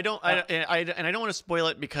don't want to spoil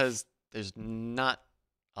it because there's not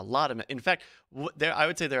a lot of it. In fact, I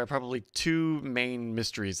would say there are probably 2 main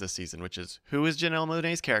mysteries this season, which is who is Janelle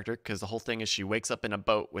Monáe's character, because the whole thing is she wakes up in a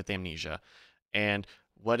boat with amnesia, and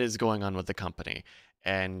what is going on with the company.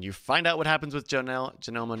 And you find out what happens with Janelle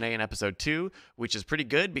Monáe in episode 2, which is pretty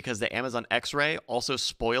good because the Amazon X-ray also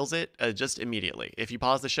spoils it just immediately. If you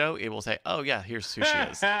pause the show, it will say, "Oh yeah, here's who she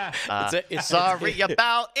is." Sorry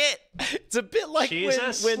about it. It's a bit like when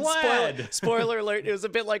spoiler alert. It was a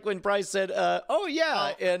bit like when Bryce said, "Oh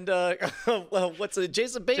yeah," and well,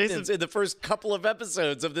 Jason Bateman's in the first couple of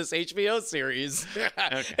episodes of this HBO series,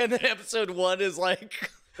 and then episode 1 is like.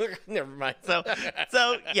 Never mind. So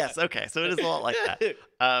yes, okay. So it is a lot like that.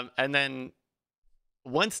 And then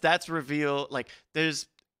once that's revealed,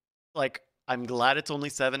 I'm glad it's only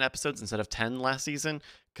 7 episodes instead of 10 last season,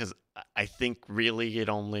 because I think really it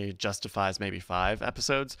only justifies maybe 5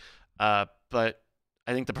 episodes. But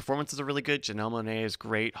I think the performances are really good. Janelle Monáe is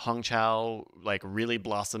great. Hong Chow really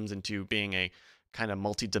blossoms into being a kind of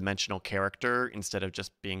multi-dimensional character instead of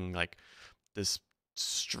just being like this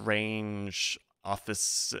strange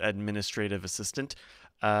office administrative assistant.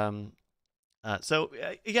 So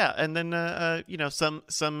and then some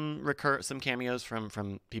cameos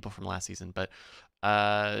from people from last season, but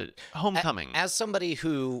Homecoming. As somebody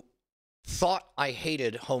who thought I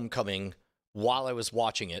hated Homecoming while I was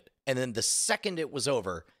watching it, and then the second it was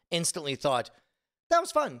over, instantly thought that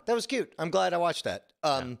was fun, that was cute, I'm glad I watched that.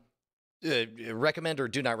 Recommend or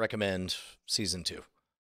do not recommend season 2?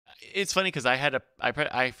 It's funny because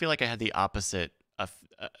I feel like I had the opposite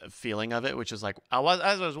feeling of it, which is like as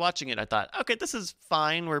I was watching it, I thought, okay, this is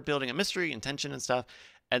fine. We're building a mystery and tension and stuff.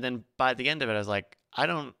 And then by the end of it, I was like,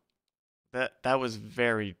 that was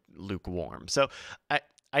very lukewarm. So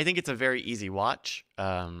I think it's a very easy watch.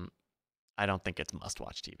 I don't think it's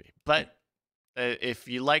must-watch TV. But if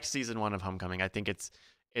you like season 1 of Homecoming, I think it's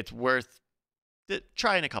worth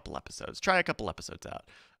trying a couple episodes. Try a couple episodes out.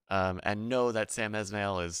 And know that Sam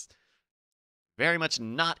Esmail is very much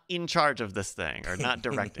not in charge of this thing or not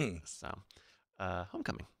directing this. So,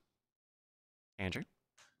 Homecoming. Andrew?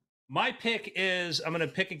 My pick is, I'm going to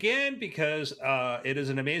pick again because it is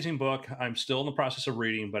an amazing book. I'm still in the process of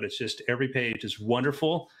reading, but it's just every page is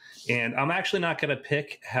wonderful. And I'm actually not going to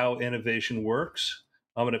pick How Innovation Works.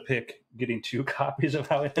 I'm going to pick getting 2 copies of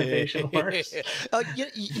How Innovation Works.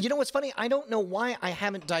 You know what's funny? I don't know why I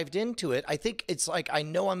haven't dived into it. I think it's like I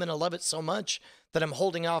know I'm going to love it so much that I'm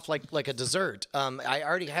holding off like a dessert. I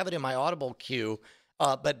already have it in my Audible queue,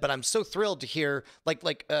 but I'm so thrilled to hear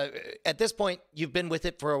at this point you've been with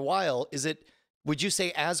it for a while. Would you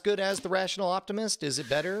say as good as The Rational Optimist? Is it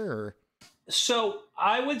better? Or? So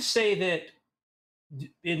I would say that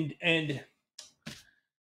and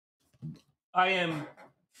I am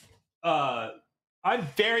I'm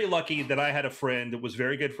very lucky that I had a friend that was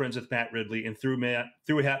very good friends with Matt Ridley, and through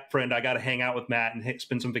that friend, I got to hang out with Matt and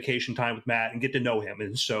spend some vacation time with Matt and get to know him.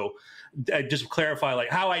 And so, I just clarify like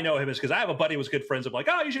how I know him is because I have a buddy who was good friends. I'm like,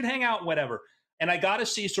 oh, you should hang out, whatever. And I got to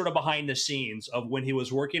see sort of behind the scenes of when he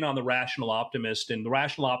was working on the Rational Optimist. And the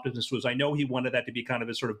Rational Optimist was, I know he wanted that to be kind of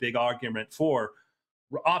a sort of big argument for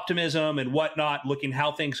optimism and whatnot, looking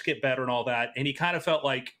how things get better and all that. And he kind of felt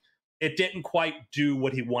like it didn't quite do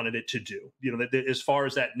what he wanted it to do. You know, as far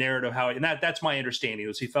as that narrative, and that's my understanding,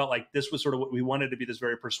 was he felt like this was sort of what we wanted to be, this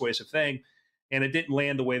very persuasive thing, and it didn't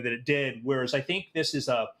land the way that it did. Whereas I think this is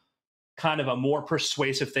a kind of a more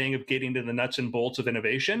persuasive thing of getting to the nuts and bolts of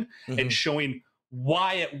innovation and showing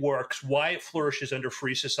why it works, why it flourishes under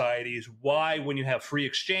free societies, why when you have free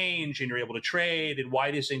exchange and you're able to trade, and why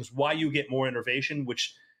these things, why you get more innovation,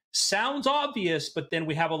 which sounds obvious, but then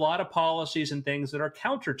we have a lot of policies and things that are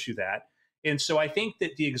counter to that. And so I think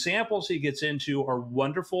that the examples he gets into are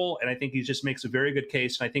wonderful. And I think he just makes a very good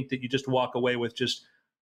case. And I think that you just walk away with just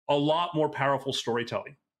a lot more powerful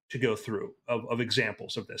storytelling to go through of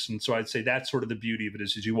examples of this. And so I'd say that's sort of the beauty of it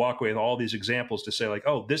is you walk away with all these examples to say like,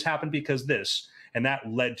 oh, this happened because this, and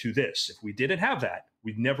that led to this. If we didn't have that,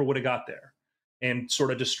 we never would have got there. And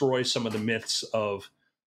sort of destroy some of the myths of,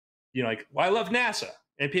 you know, like, well, I love NASA.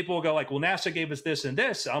 And people will go like, well, NASA gave us this and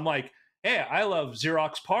this. I'm like, hey, I love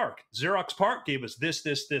Xerox PARC. Xerox PARC gave us this,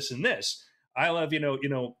 this, this, and this. I love,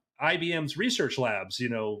 IBM's research labs,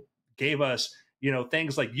 gave us,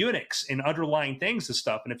 things like Unix and underlying things and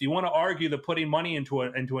stuff. And if you want to argue that putting money into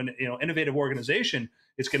an innovative organization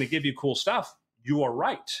is going to give you cool stuff, you are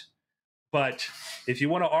right. But if you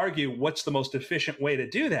want to argue what's the most efficient way to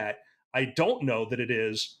do that, I don't know that it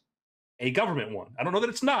is a government one. I don't know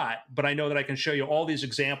that it's not, but I know that I can show you all these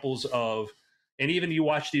examples of, and even you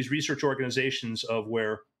watch these research organizations of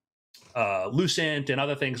where Lucent and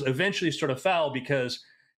other things eventually sort of fell because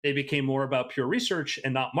they became more about pure research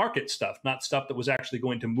and not market stuff, not stuff that was actually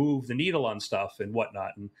going to move the needle on stuff and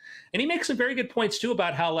whatnot. And he makes some very good points too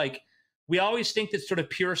about how like we always think that sort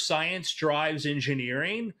of pure science drives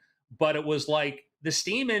engineering, but it was like the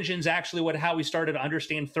steam engine's actually how we started to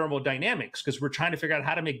understand thermodynamics, because we're trying to figure out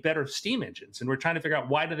how to make better steam engines. And we're trying to figure out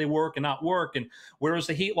why do they work and not work, and where is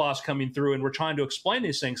the heat loss coming through. And we're trying to explain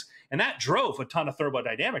these things. And that drove a ton of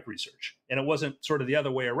thermodynamic research. And it wasn't sort of the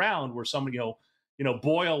other way around where somebody,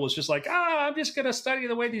 Boyle was just like, I'm just going to study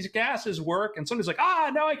the way these gases work. And somebody's like,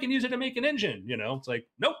 now I can use it to make an engine. It's like,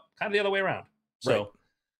 nope, kind of the other way around. So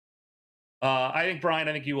I think, Brian,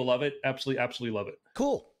 I think you will love it. Absolutely, absolutely love it.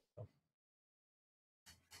 Cool.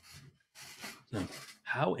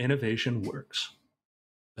 How innovation works.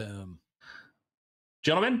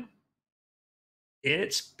 Gentlemen,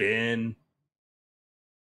 it's been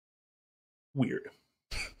weird.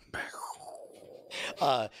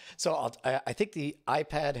 So I think the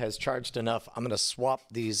iPad has charged enough. I'm going to swap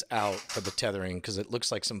these out for the tethering because it looks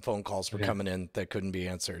like some phone calls were coming in that couldn't be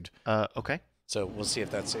answered. Okay. So we'll see if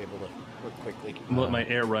that's able to work quickly. I'm let my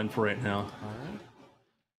air run for right now. All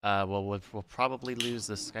right. We'll probably lose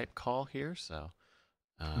the Skype call here, so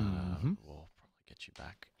we'll probably get you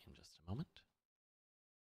back in just a moment.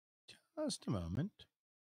 Just a moment.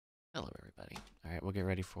 Hello, everybody. All right, we'll get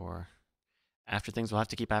ready for After Things. We'll have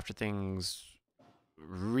to keep After Things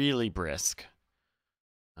really brisk.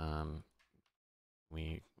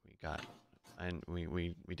 We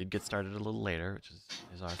did get started a little later, which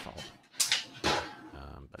is our fault.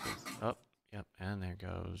 And there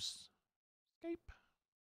goes Skype.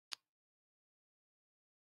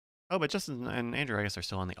 Oh, but Justin and Andrew, I guess, are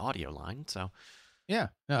still on the audio line, so. Yeah,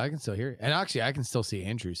 no, I can still hear it. And actually, I can still see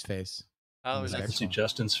Andrew's face. Oh, I can see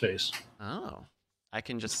Justin's face. Oh, I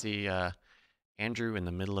can just see Andrew in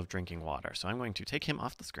the middle of drinking water. So I'm going to take him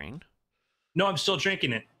off the screen. No, I'm still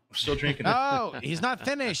drinking it. Oh, he's not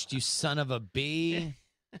finished, you son of a bee.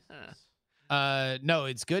 No,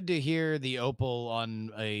 it's good to hear the Opal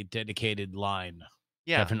on a dedicated line.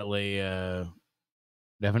 Yeah. Definitely a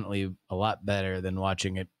lot better than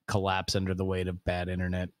watching it collapse under the weight of bad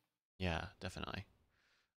internet. Yeah, definitely.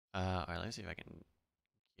 All right, let me see if I can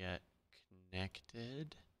get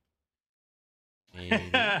connected.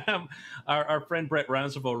 Our friend Brett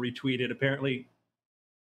Roundsville retweeted. Apparently,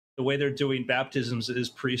 the way they're doing baptisms is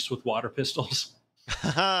priests with water pistols.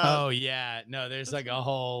 Oh yeah, no, there's like a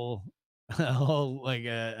whole like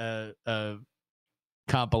a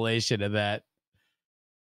compilation of that.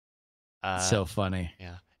 So funny.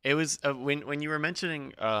 Yeah, it was when you were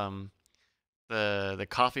mentioning the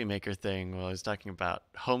coffee maker thing. While I was talking about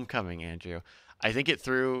Homecoming, Andrew. I think it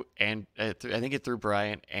threw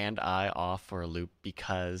Brian and I off for a loop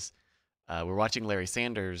because we're watching Larry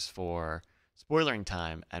Sanders for spoilering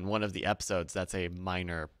time, and one of the episodes, that's a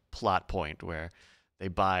minor plot point where they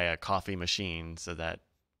buy a coffee machine so that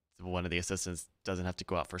one of the assistants doesn't have to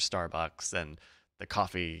go out for Starbucks, and the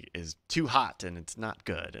coffee is too hot and it's not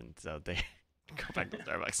good, and so they go back to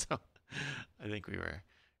Starbucks. So I think we were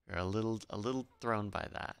a little thrown by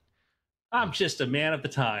that. I'm just a man of the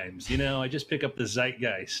times, you know. I just pick up the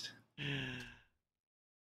zeitgeist.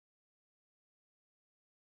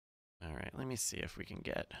 All right, let me see if we can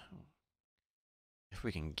get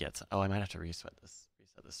some. Oh, I might have to reset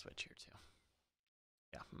the switch here too.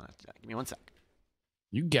 Yeah, I'm gonna have to, give me 1 sec.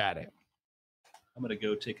 You got it. I'm gonna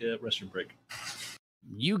go take a restroom break.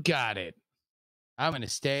 You got it. I'm gonna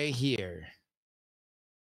stay here.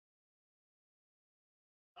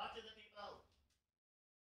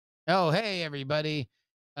 Oh, hey everybody.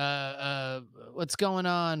 What's going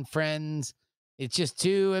on, friends? It's just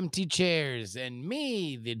two empty chairs and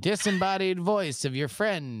me, the disembodied voice of your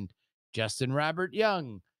friend, Justin Robert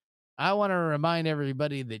Young. I want to remind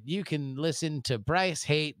everybody that you can listen to Bryce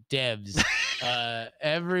Hate Devs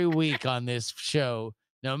every week on this show.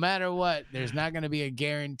 No matter what, there's not going to be a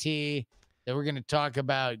guarantee that we're going to talk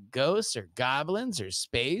about ghosts or goblins or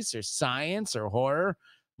space or science or horror.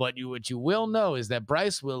 But what you will know is that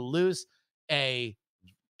Bryce will loose a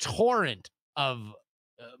torrent of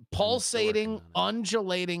pulsating,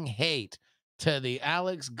 undulating hate to the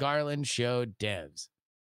Alex Garland Show devs.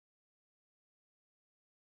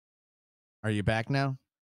 Are you back now?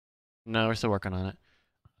 No, we're still working on it.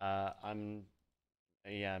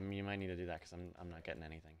 You might need to do that because I'm not getting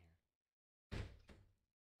anything here.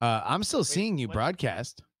 I'm still seeing you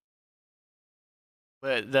broadcast.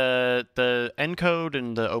 But the encode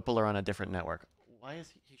and the Opal are on a different network. Why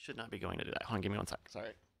is he should not be going to do that? Hold on, give me 1 sec. Sorry.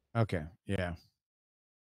 Okay, yeah.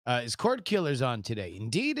 Is Cord Killers on today?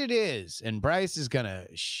 Indeed it is. And Bryce is going to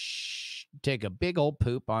take a big old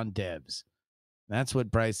poop on Debs. That's what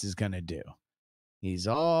Bryce is going to do. He's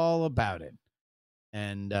all about it.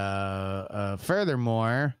 And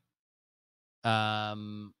furthermore,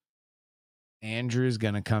 Andrew's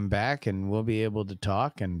going to come back and we'll be able to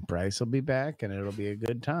talk, and Bryce will be back and it'll be a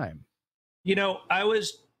good time. You know, I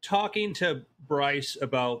was talking to Bryce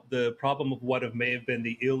about the problem of what may have been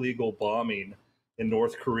the illegal bombing in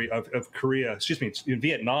North Korea, of Korea, in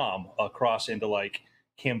Vietnam, across into like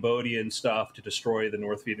Cambodia and stuff to destroy the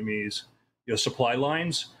North Vietnamese, supply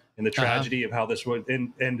lines, and the tragedy of how this would.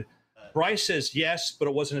 And Bryce says yes, but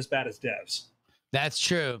it wasn't as bad as Devs. That's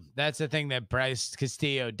true. That's the thing that Bryce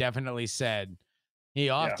Castillo definitely said. He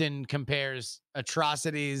often compares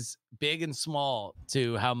atrocities, big and small,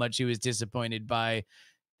 to how much he was disappointed by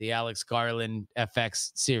the Alex Garland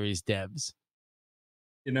FX series devs.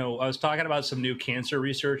 You know, I was talking about some new cancer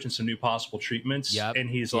research and some new possible treatments. Yep. And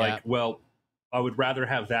he's like, well, I would rather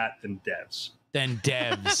have that than Devs. Than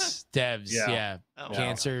Devs. Devs, yeah. Oh,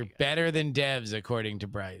 Cancer wow. better than Devs, according to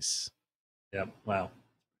Bryce. Yep. Wow.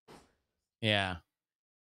 Yeah.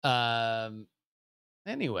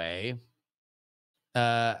 Anyway,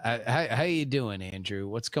 how you doing, Andrew?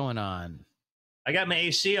 What's going on? I got my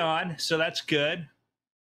AC on, so that's good.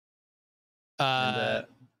 Is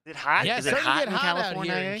it hot? Yeah, Is it's it starting hot to get in hot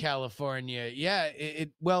California? out here in California. Yeah,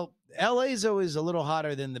 well, LA is always a little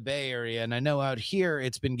hotter than the Bay Area, and I know out here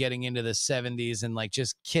it's been getting into the 70s and like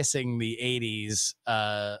just kissing the 80s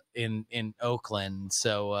in Oakland.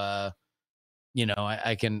 So you know,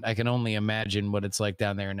 I can only imagine what it's like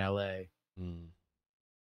down there in LA.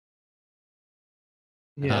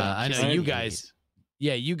 Yeah, I know you guys.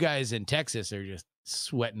 Yeah, you guys in Texas are just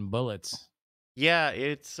sweating bullets. Yeah,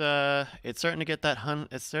 it's starting to get that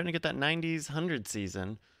it's starting to get that 90s 100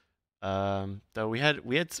 season. Though we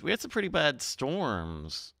had some pretty bad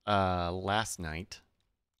storms last night.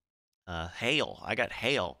 Hail. I got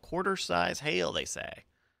hail. Quarter size hail, they say.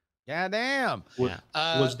 Goddamn.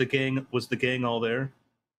 Was the gang all there?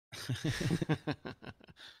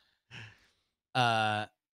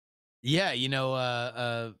 Yeah, you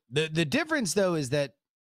know, the difference though is that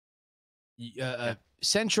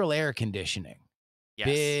central air conditioning. Yes.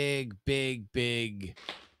 Big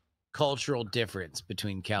cultural difference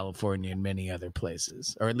between California and many other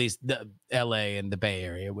places, or at least the LA and the Bay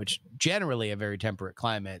Area, which generally have very temperate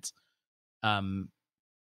climates.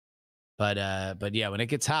 But yeah, when it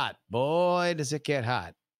gets hot, boy, does it get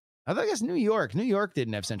hot. I guess New York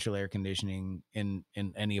didn't have central air conditioning in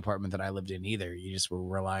any apartment that I lived in either. You just were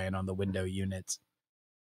relying on the window units.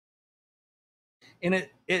 And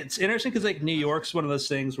it's interesting because like New York's one of those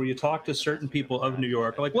things where you talk to certain people of New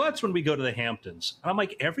York, like, well, that's when we go to the Hamptons. And I'm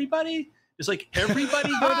like, everybody? Is like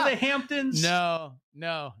everybody go to the Hamptons? No,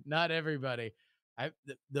 not everybody.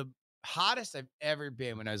 The hottest I've ever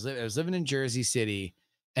been when I was living in Jersey City.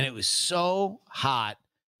 and it was so hot.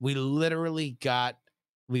 We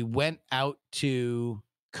went out to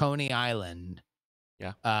Coney Island.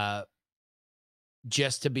 Yeah.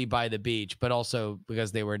 Just to be by the beach, but also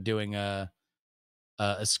because they were doing a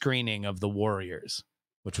screening of The Warriors,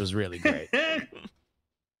 which was really great.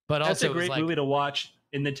 But That's also a great it was like, movie to watch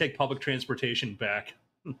and then take public transportation back.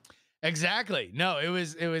 exactly. No, it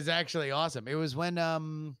was actually awesome. It was when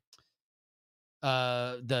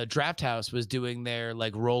the Draft House was doing their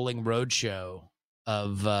like rolling road show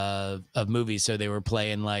of movies. So they were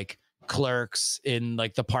playing like Clerks in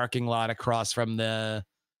like the parking lot across from the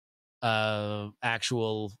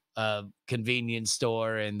actual convenience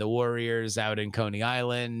store, and The Warriors out in Coney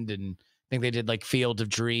Island, and I think they did like Field of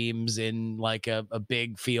Dreams in like a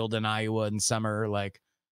big field in Iowa in summer. Like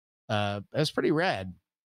it was pretty rad.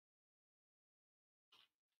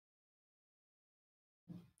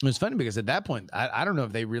 It was funny because at that point I don't know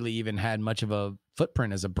if they really even had much of a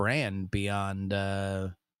footprint as a brand beyond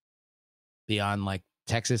like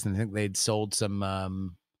Texas, and I think they'd sold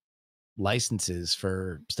some licenses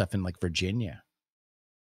for stuff in like Virginia.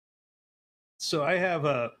 So I have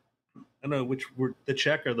I don't know which were the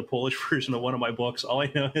Czech or the Polish version of one of my books. All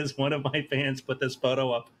I know is one of my fans put this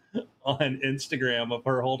photo up on Instagram of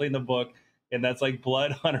her holding the book, and that's like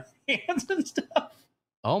blood on her hands and stuff.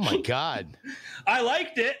 Oh my God. I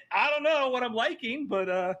liked it. I don't know what I'm liking,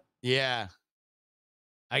 but Yeah.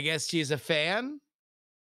 I guess she's a fan.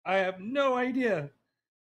 I have no idea.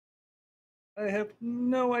 I have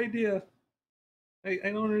no idea. I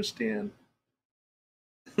don't understand.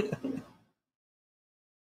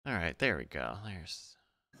 All right, there we go. There's.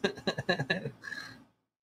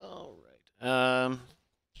 All right.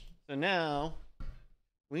 So now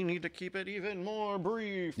we need to keep it even more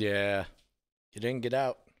brief. Yeah. You didn't get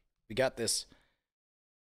out. We got this.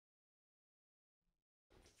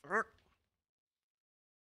 All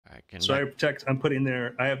right, So I'm putting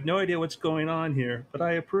there. I have no idea what's going on here, but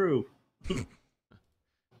I approve.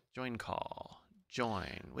 join call. Join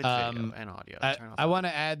with video and audio. I want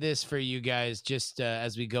to add this for you guys just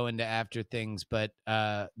as we go into after things, but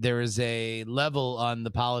there is a level on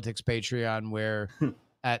the Politics Patreon where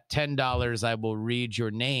at $10 I will read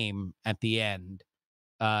your name at the end,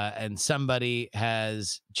 and somebody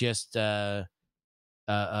has just pledged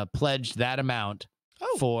that amount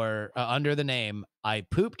for under the name I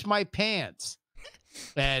Pooped My Pants,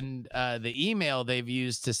 and the email they've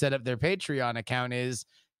used to set up their Patreon account is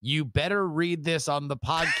 "You better read this on the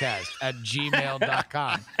podcast" at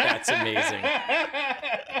gmail.com. That's amazing.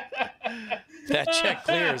 That check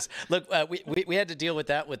clears. Look, we had to deal with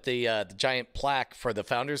that with the giant plaque for the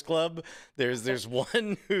Founders Club. There's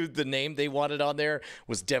one who the name they wanted on there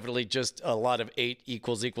was definitely just a lot of 8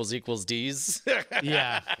 = D's.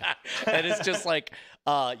 Yeah. And it's just like,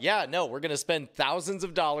 yeah, no, we're going to spend thousands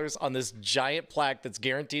of dollars on this giant plaque that's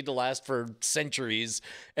guaranteed to last for centuries,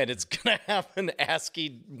 and it's going to have an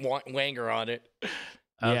ASCII wanger on it.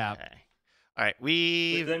 Yeah. Okay. All right,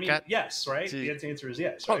 we've got yes, right? The answer is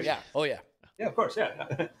yes. Right? Oh yeah. Yeah, of course,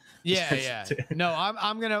 yeah. Yeah. No,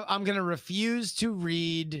 I'm gonna refuse to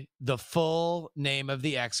read the full name of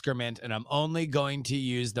the excrement, and I'm only going to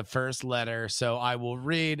use the first letter. So I will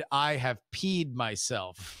read, "I have peed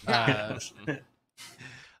myself."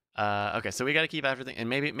 Okay, so we got to keep after thing, and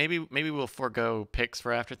maybe we'll forego picks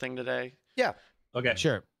for after thing today. Yeah. Okay.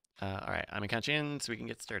 Sure. All right, I'm gonna count you in so we can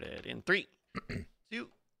get started in 3, 2.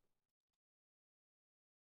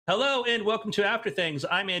 Hello and welcome to After Things.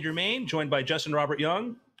 I'm Andrew Main, joined by Justin Robert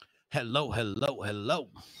Young. Hello.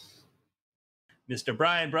 Mr.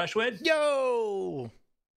 Brian Brushwood. Yo.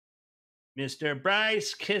 Mr.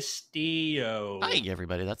 Bryce Castillo. Hi,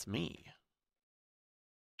 everybody. That's me.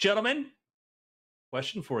 Gentlemen,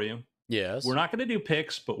 question for you. Yes. We're not going to do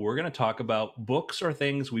picks, but we're going to talk about books or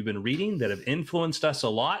things we've been reading that have influenced us a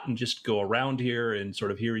lot, and just go around here and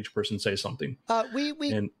sort of hear each person say something.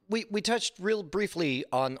 We touched real briefly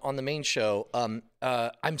on the main show.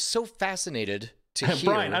 I'm so fascinated to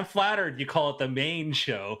hear. Brian, I'm flattered you call it the main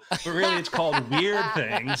show, but really it's called Weird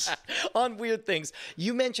Things. On Weird Things,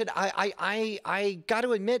 you mentioned. I got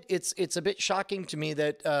to admit, it's a bit shocking to me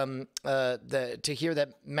that to hear that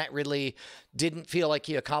Matt Ridley didn't feel like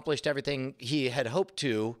he accomplished everything he had hoped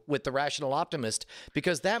to with The Rational Optimist,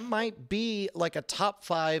 because that might be like a top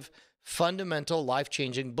 5 fundamental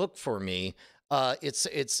life-changing book for me.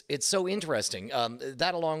 It's so interesting.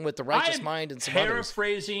 That along with The Righteous Mind and some others.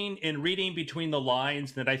 Paraphrasing and reading between the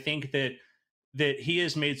lines, that I think that he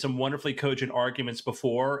has made some wonderfully cogent arguments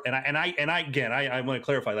before. And I want to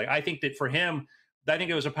clarify. Like, I think that for him, I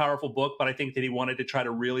think it was a powerful book, but I think that he wanted to try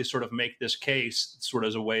to really sort of make this case sort of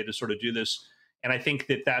as a way to sort of do this And I think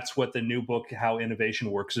that that's what the new book, How Innovation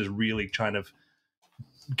Works, is really trying to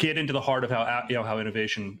get into the heart of how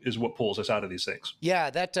innovation is what pulls us out of these things. Yeah,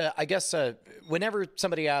 that I guess whenever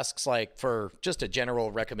somebody asks like for just a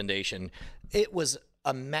general recommendation, it was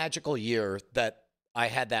a magical year that I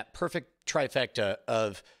had that perfect trifecta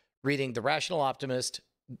of reading The Rational Optimist,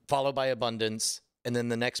 followed by Abundance, and then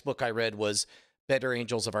the next book I read was Better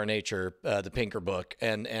Angels of Our Nature, the Pinker book,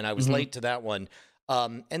 and I was late to that one.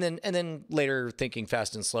 And then later thinking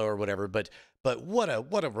Fast and Slow or whatever. But what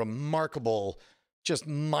a remarkable, just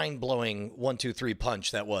mind blowing 1, 2, 3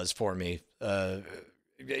 punch that was for me.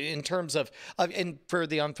 In terms of, and for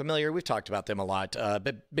the unfamiliar, we've talked about them a lot.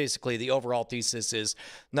 But basically, the overall thesis is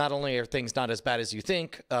not only are things not as bad as you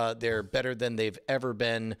think, they're better than they've ever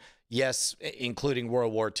been. Yes, including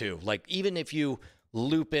World War II. Like even if you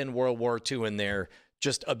loop in World War II in there,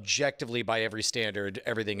 just objectively by every standard,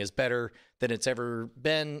 everything is better than it's ever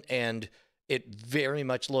been. And it very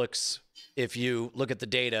much looks, if you look at the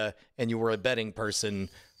data and you were a betting person,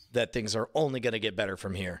 that things are only going to get better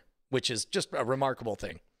from here, which is just a remarkable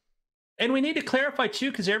thing. And we need to clarify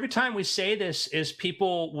too, because every time we say this is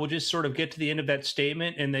people will just sort of get to the end of that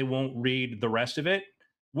statement and they won't read the rest of it.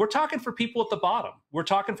 We're talking for people at the bottom. We're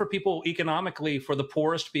talking for people economically, for the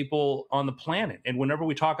poorest people on the planet. And whenever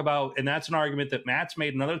we talk about, and that's an argument that Matt's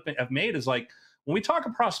made and others have made, is like, when we talk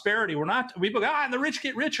of prosperity, we're not, we go, and the rich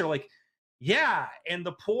get richer. Like, yeah, and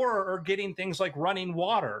the poor are getting things like running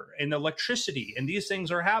water and electricity, and these things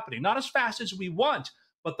are happening. Not as fast as we want,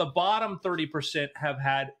 but the bottom 30% have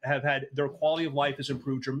had their quality of life has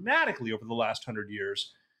improved dramatically over the last 100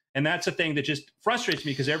 years. And that's a thing that just frustrates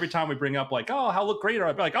me, because every time we bring up like, oh, how look great are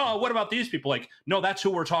I? Like, oh, what about these people? Like, no, that's who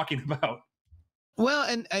we're talking about. Well,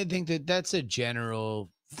 and I think that that's a general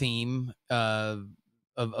theme of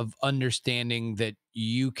understanding that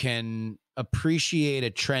you can appreciate a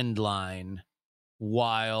trend line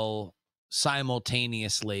while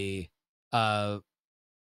simultaneously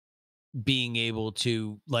being able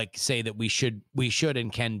to like say that we should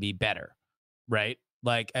and can be better, right?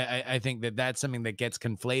 Like I think that that's something that gets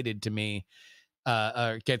conflated to me,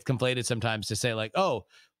 or gets conflated sometimes to say like, oh,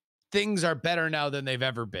 things are better now than they've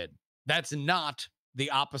ever been. That's not the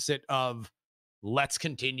opposite of let's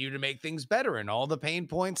continue to make things better, and all the pain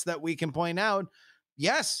points that we can point out.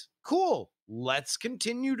 Yes, cool. Let's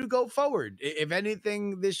continue to go forward. If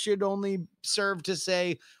anything, this should only serve to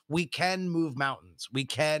say we can move mountains. We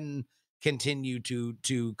can continue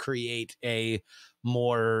to create a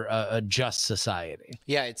more just society.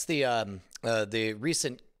 Yeah, it's the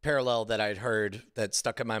recent parallel that I'd heard that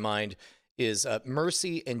stuck in my mind is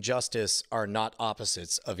mercy and justice are not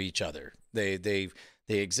opposites of each other. They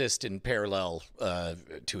exist in parallel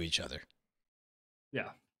to each other. Yeah.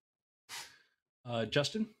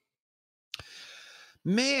 Justin?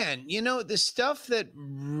 Man, you know, the stuff that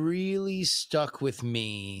really stuck with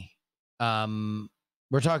me,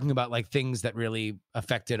 we're talking about like things that really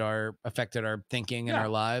affected our thinking and our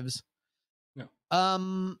lives. Yeah.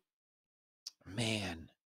 Man,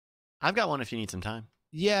 I've got one if you need some time.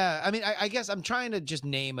 yeah. I mean, I guess I'm trying to just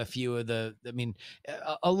name a few of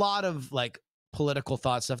a lot of like political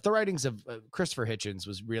thought stuff. The writings of Christopher Hitchens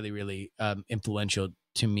was really, really influential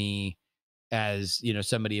to me as, you know,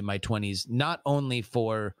 somebody in my 20s, not only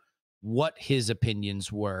for what his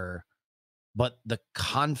opinions were, but the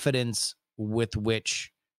confidence with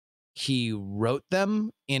which he wrote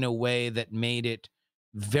them in a way that made it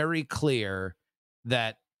very clear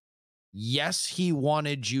that, yes, he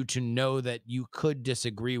wanted you to know that you could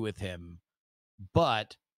disagree with him,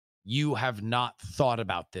 but you have not thought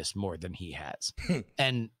about this more than he has.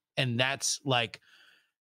 and that's like,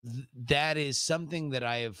 that is something that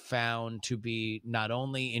I have found to be not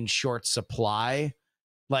only in short supply,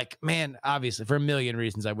 like, man, obviously for a million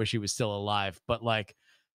reasons, I wish he was still alive, but like,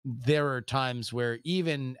 there are times where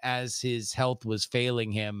even as his health was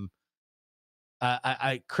failing him,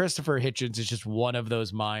 Christopher Hitchens is just one of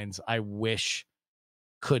those minds I wish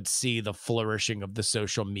could see the flourishing of the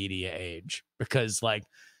social media age, because like,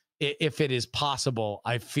 if it is possible,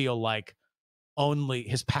 I feel like only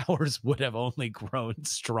his powers would have only grown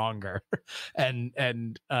stronger. and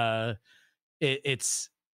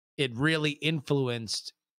it really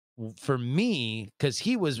influenced for me, because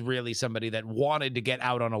he was really somebody that wanted to get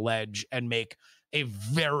out on a ledge and make a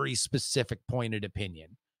very specific pointed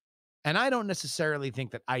opinion. And I don't necessarily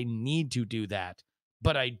think that I need to do that,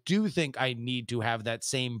 but I do think I need to have that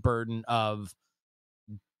same burden of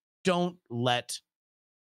don't let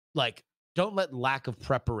lack of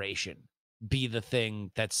preparation be the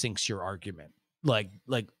thing that sinks your argument.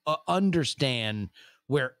 Understand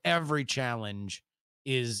where every challenge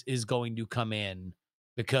is going to come in,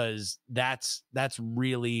 because that's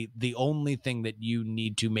really the only thing that you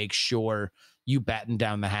need to make sure you batten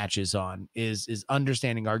down the hatches on is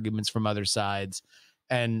understanding arguments from other sides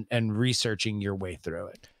and researching your way through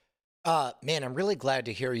it. Man, I'm really glad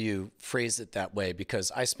to hear you phrase it that way,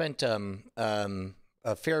 because I spent a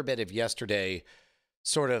fair bit of yesterday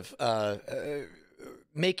sort of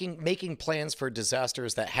making plans for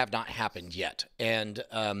disasters that have not happened yet. And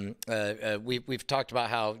we've talked about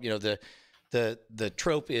how, you know, the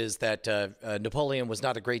trope is that Napoleon was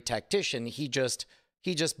not a great tactician. He just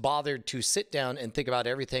bothered to sit down and think about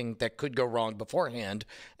everything that could go wrong beforehand,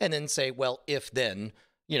 and then say, well, if then,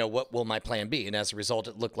 you know, what will my plan be? And as a result,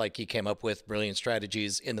 it looked like he came up with brilliant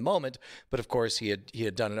strategies in the moment. But of course, he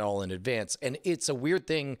had done it all in advance. And it's a weird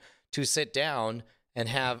thing to sit down and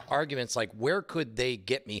have arguments like, where could they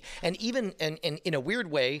get me? And even and in a weird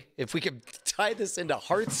way, if we could tie this into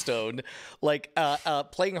Hearthstone, like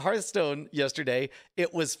playing Hearthstone yesterday,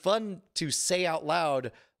 it was fun to say out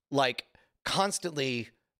loud, like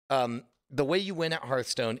constantly, the way you win at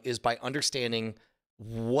Hearthstone is by understanding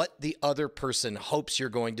what the other person hopes you're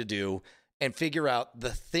going to do, and figure out the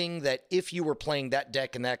thing that if you were playing that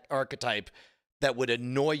deck and that archetype that would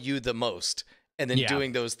annoy you the most, and then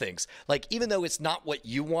doing those things. Like, even though it's not what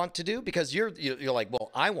you want to do, because you're like, well,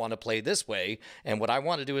 I want to play this way, and what I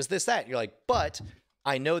want to do is this, that. You're like, but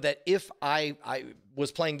I know that if I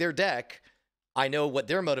was playing their deck, I know what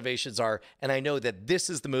their motivations are, and I know that this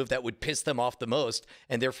is the move that would piss them off the most,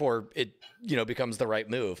 and therefore it, you know, becomes the right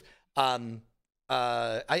move. I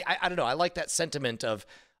don't know. I like that sentiment of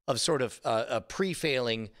sort of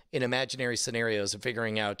pre-failing in imaginary scenarios and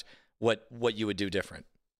figuring out what you would do different.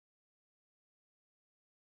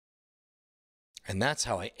 And that's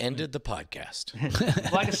how I ended the podcast.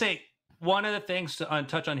 Like I say, one of the things to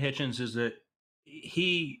touch on Hitchens is that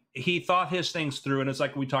he thought his things through, and it's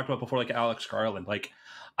like we talked about before, like Alex Garland. Like,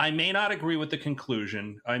 I may not agree with the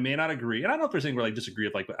conclusion. I may not agree, and I don't know if there's anything really disagree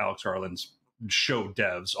with, like, with Alex Garland's show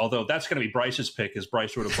devs, although that's going to be Bryce's pick, is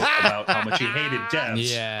Bryce wrote a book about how much he hated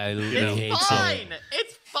devs. Yeah, it's fine.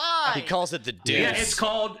 It's fine. He calls it the devs. Yeah, it's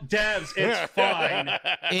called devs. It's fine.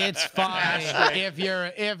 It's fine if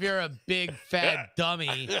you're a big fat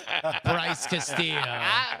dummy, Bryce Castillo.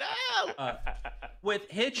 With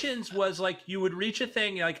Hitchens was like, you would reach a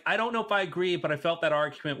thing, like, I don't know if I agree, but I felt that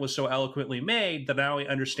argument was so eloquently made that now I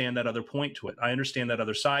understand that other point to it. I understand that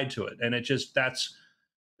other side to it, and it just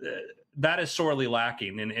that is sorely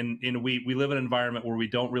lacking. And we live in an environment where we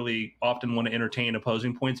don't really often want to entertain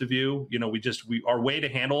opposing points of view. You know, our way to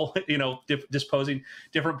handle, you know, disposing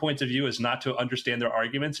different points of view is not to understand their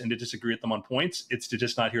arguments and to disagree with them on points. It's to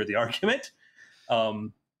just not hear the argument.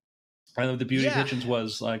 I know the beauty of Hitchens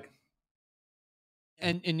was like,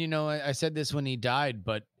 and you know, I said this when he died,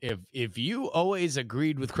 but if you always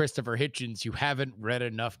agreed with Christopher Hitchens, you haven't read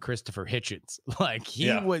enough Christopher Hitchens. Like,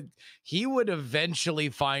 he would eventually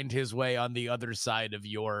find his way on the other side of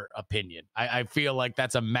your opinion. I feel like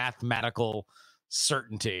that's a mathematical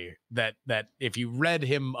certainty that if you read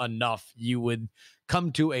him enough, you would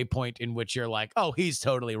come to a point in which you're like, oh, he's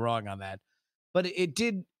totally wrong on that. But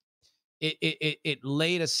it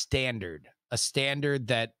laid a standard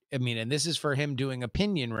that, I mean, and this is for him doing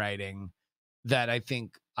opinion writing, that I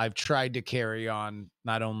think I've tried to carry on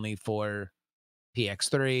not only for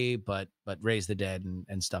PX3, but Raise the Dead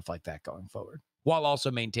and stuff like that going forward, while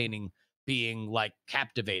also maintaining being like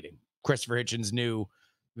captivating. Christopher Hitchens knew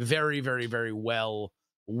very, very, very well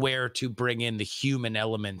where to bring in the human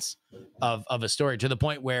elements of a story, to the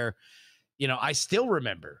point where, you know, I still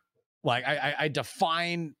remember, like, I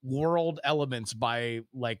define world elements by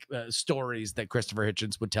like stories that Christopher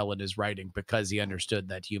Hitchens would tell in his writing, because he understood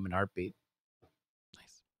that human heartbeat.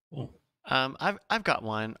 Nice. Cool. I've got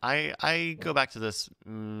one. I go back to this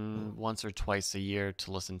once or twice a year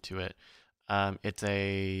to listen to it. It's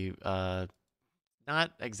a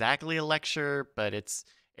not exactly a lecture, but it's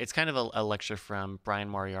kind of a lecture from Brian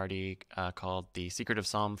Moriarty called "The Secret of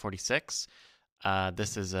Psalm 46."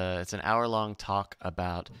 This is it's an hour-long talk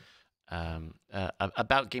about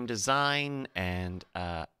game design and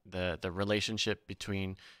the relationship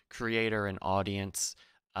between creator and audience,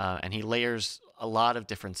 and he layers a lot of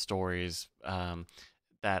different stories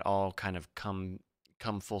that all kind of come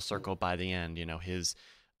full circle by the end. You know, his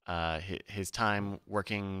time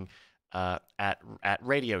working at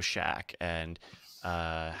Radio Shack, and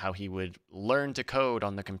how he would learn to code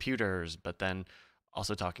on the computers, but then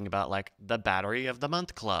also talking about like the Battery of the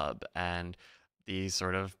Month Club and the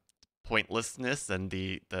sort of pointlessness and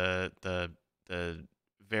the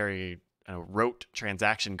very rote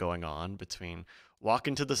transaction going on between walk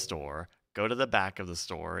into the store, go to the back of the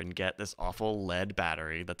store and get this awful lead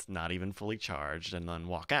battery that's not even fully charged and then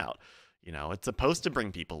walk out. It's supposed to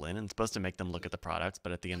bring people in and it's supposed to make them look at the products,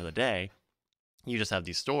 but at the end of the day, you just have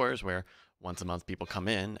these stores where once a month people come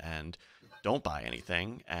in and don't buy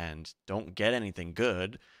anything and don't get anything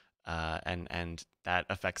good, and that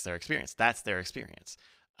affects their experience. That's their experience.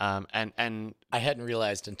 And I hadn't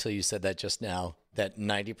realized until you said that just now that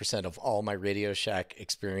 90% of all my Radio Shack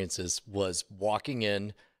experiences was walking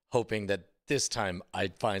in, hoping that this time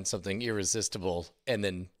I'd find something irresistible and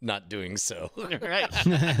then not doing so. right.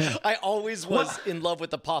 I always was in love with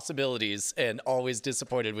the possibilities and always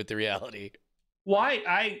disappointed with the reality. Why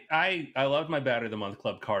I loved my Battery of the Month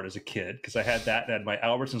Club card as a kid because I had that and I had my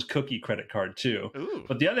Albertsons cookie credit card too. Ooh.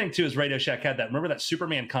 But the other thing too is Radio Shack had that. Remember that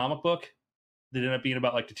Superman comic book that ended up being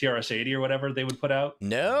about like the TRS-80 or whatever they would put out?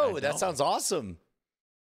 No, that sounds awesome.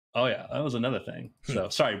 Oh yeah, that was another thing. So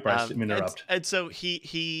sorry, Bryce, didn't interrupt. And so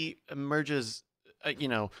he merges,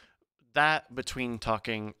 that between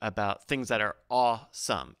talking about things that are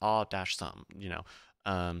awesome, awe-some,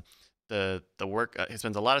 the work. He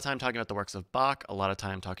spends a lot of time talking about the works of Bach, a lot of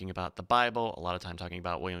time talking about the Bible, a lot of time talking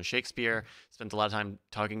about William Shakespeare. Spends a lot of time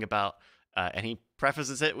talking about, and he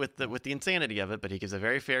prefaces it with the insanity of it, but he gives a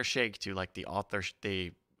very fair shake to like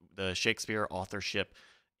the Shakespeare authorship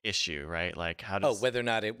issue, right? Like how does whether or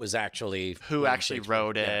not it was actually who actually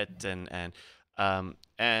wrote it, and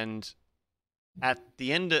at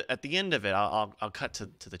the end of it, I'll cut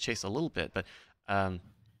to the chase a little bit, but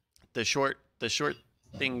the short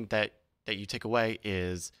thing that you take away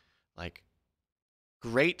is like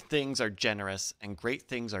great things are generous and great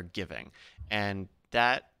things are giving, and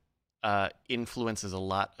that influences a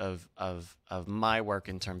lot of my work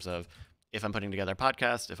in terms of if I'm putting together a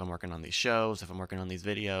podcast, if I'm working on these shows, if I'm working on these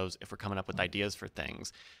videos, if we're coming up with ideas for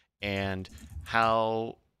things, and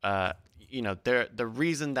how the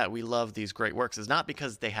reason that we love these great works is not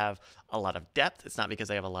because they have a lot of depth. It's not because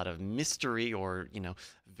they have a lot of mystery or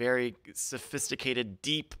very sophisticated,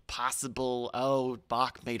 deep, possible. Oh,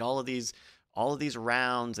 Bach made all of these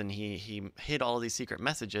rounds and he hid all of these secret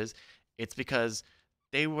messages. It's because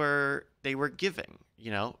they were giving.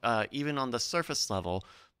 Even on the surface level,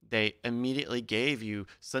 they immediately gave you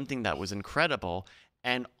something that was incredible.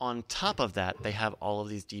 And on top of that, they have all of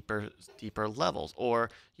these deeper levels. Or,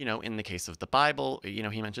 in the case of the Bible, he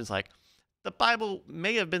mentions like the Bible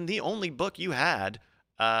may have been the only book you had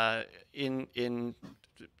for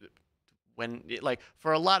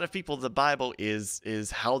a lot of people, the Bible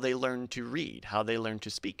is how they learn to read, how they learn to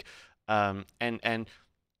speak. And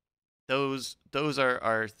those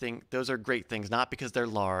are great things, not because they're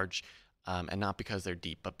large, and not because they're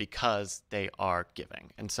deep, but because they are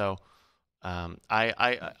giving. And so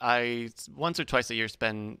I once or twice a year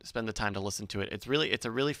spend the time to listen to it. It's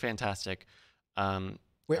a really fantastic.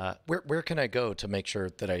 Where can I go to make sure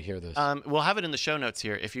that I hear this? We'll have it in the show notes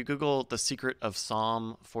here. If you Google The Secret of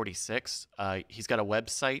Psalm 46, he's got a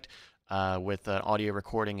website with an audio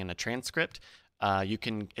recording and a transcript.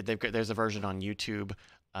 There's a version on YouTube.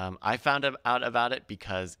 I found out about it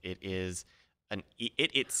because it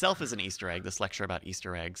itself is an Easter egg. This lecture about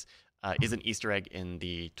Easter eggs is an Easter egg in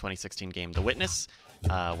the 2016 game The Witness,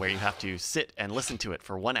 where you have to sit and listen to it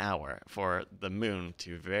for 1 hour for the moon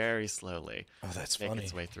to very slowly make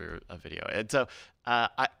its way through a video. And so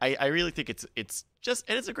I really think it's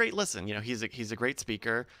a great listen. He's a great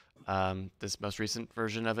speaker. This most recent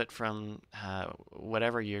version of it from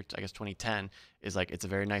whatever year, I guess 2010, is like it's a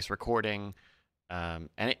very nice recording. And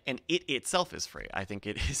it itself is free. I think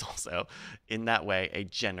it is also, in that way, a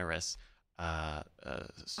generous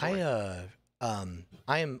story.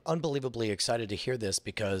 I am unbelievably excited to hear this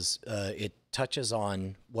because it touches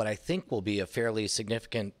on what I think will be a fairly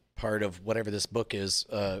significant part of whatever this book is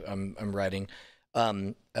I'm writing,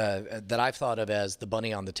 that I've thought of as the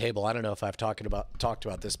bunny on the table. I don't know if I've talked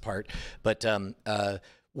about this part, but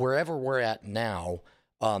wherever we're at now,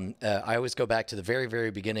 I always go back to the very,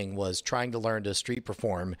 very beginning was trying to learn to street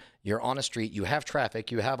perform. You're on a street, you have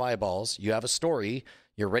traffic, you have eyeballs, you have a story,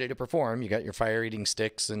 you're ready to perform. You got your fire-eating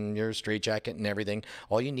sticks and your straitjacket and everything.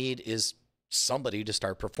 All you need is somebody to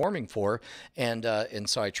start performing for. And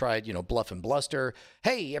so I tried, bluff and bluster.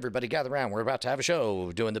 Hey, everybody gather around. We're about to have a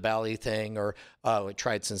show, doing the Bally thing. Or I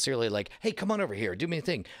tried sincerely like, hey, come on over here, do me a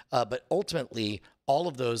thing. But ultimately, all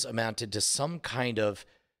of those amounted to some kind of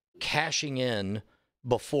cashing in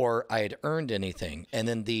before I had earned anything. And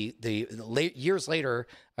then years later,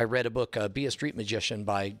 I read a book, Be a Street Magician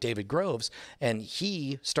by David Groves, and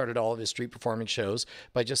he started all of his street performance shows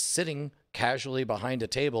by just sitting casually behind a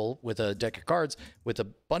table with a deck of cards with a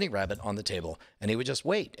bunny rabbit on the table. And he would just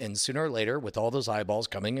wait. And sooner or later, with all those eyeballs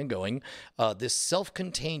coming and going, this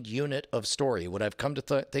self-contained unit of story, what I've come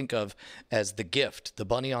to think of as the gift, the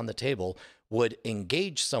bunny on the table, would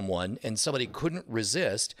engage someone and somebody couldn't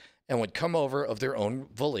resist and would come over of their own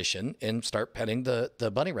volition and start petting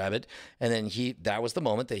the bunny rabbit. And then that was the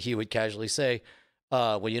moment that he would casually say,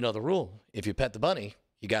 well, you know the rule. If you pet the bunny,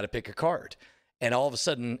 you got to pick a card. And all of a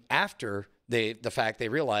sudden, after the fact, they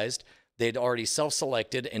realized they'd already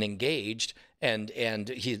self-selected and engaged, and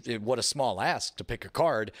what a small ask to pick a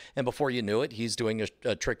card. And before you knew it, he's doing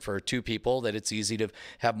a trick for 2 people that it's easy to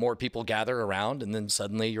have more people gather around. And then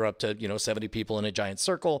suddenly you're up to 70 people in a giant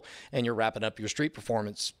circle, and you're wrapping up your street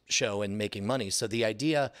performance show and making money. So the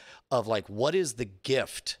idea of like, what is the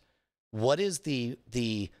gift? What is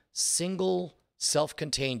the single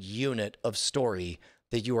self-contained unit of story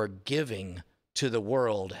that you are giving to the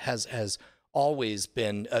world has always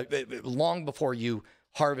been, long before you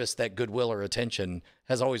harvest that goodwill or attention,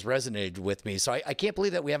 has always resonated with me. So I can't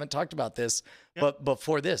believe that we haven't talked about this, but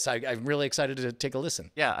before this, I'm really excited to take a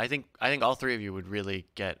listen. Yeah, I think all 3 of you would really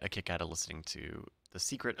get a kick out of listening to The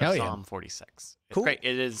Secret of Psalm 46. It's Cool. great.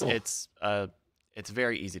 It is. Cool. It's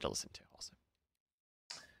very easy to listen to. Also,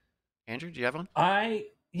 Andrew, do you have one? I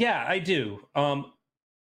do.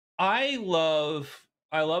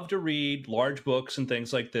 I love to read large books and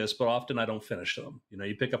things like this, but often I don't finish them.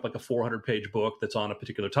 You pick up like a 400-page book that's on a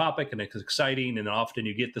particular topic and it's exciting, and often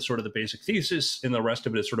you get the basic thesis, and the rest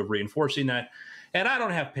of it is sort of reinforcing that. And I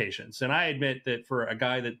don't have patience. And I admit that for a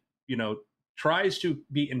guy that, tries to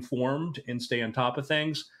be informed and stay on top of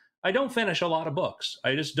things, I don't finish a lot of books.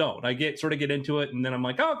 I just don't. I get into it, and then I'm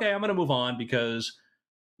like, oh, okay, I'm going to move on because,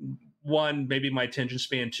 1, maybe my attention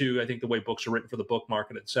span, 2, I think the way books are written for the book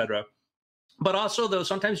market, etc. But also, though,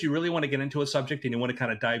 sometimes you really want to get into a subject and you want to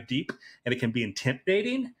kind of dive deep, and it can be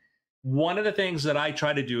intimidating. One of the things that I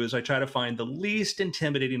try to do is I try to find the least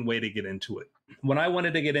intimidating way to get into it. When I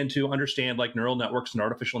wanted to get into understand like neural networks and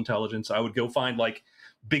artificial intelligence, I would go find like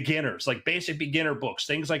beginners, like basic beginner books,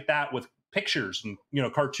 things like that with pictures and,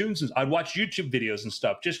 cartoons. And I'd watch YouTube videos and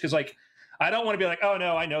stuff just because like, I don't want to be like, oh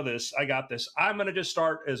no, I know this, I got this. I'm going to just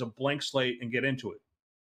start as a blank slate and get into it.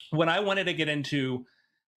 When I wanted to get into,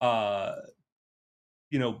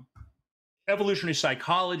 evolutionary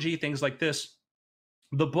psychology, things like this,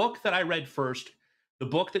 the book that I read first, the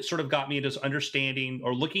book that sort of got me into understanding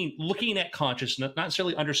or looking at consciousness, not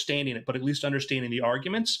necessarily understanding it, but at least understanding the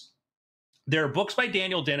arguments. There are books by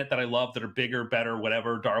Daniel Dennett that I love that are bigger, better,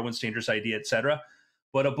 whatever, Darwin's Dangerous Idea, etc.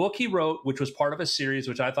 But a book he wrote, which was part of a series,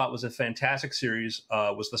 which I thought was a fantastic series,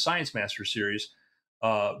 was the Science Master series.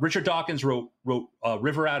 Richard Dawkins wrote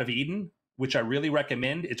River Out of Eden, which I really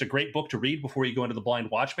recommend. It's a great book to read before you go into The Blind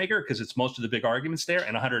Watchmaker, because it's most of the big arguments there,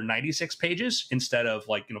 and 196 pages instead of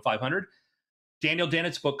 500. Daniel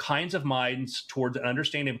Dennett's book, Kinds of Minds Towards an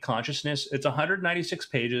Understanding of Consciousness, it's 196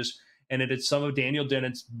 pages, and it is some of Daniel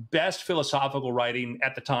Dennett's best philosophical writing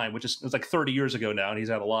at the time, which is like 30 years ago now, and he's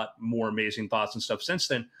had a lot more amazing thoughts and stuff since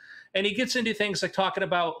then. And he gets into things like talking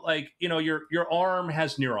about your arm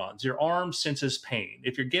has neurons, your arm senses pain.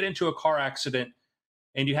 If you get into a car accident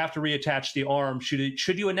and you have to reattach the arm, should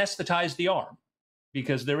you anesthetize the arm?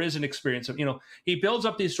 Because there is an experience of, he builds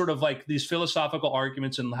up these sort of like these philosophical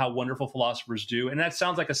arguments and how wonderful philosophers do. And that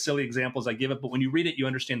sounds like a silly example as I give it, but when you read it, you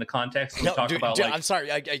understand the context. And I'm sorry.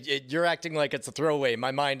 You're acting like it's a throwaway.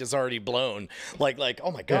 My mind is already blown. Like,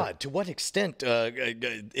 oh my God, to what extent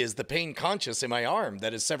is the pain conscious in my arm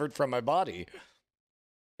that is severed from my body?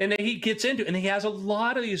 And then he gets into, and he has a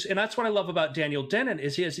lot of these, and that's what I love about Daniel Dennett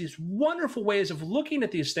is he has these wonderful ways of looking at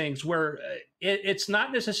these things where it's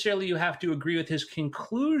not necessarily you have to agree with his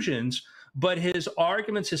conclusions, but his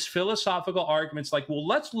arguments, his philosophical arguments, like, well,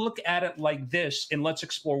 let's look at it like this and let's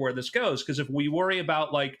explore where this goes. Because if we worry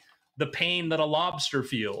about like the pain that a lobster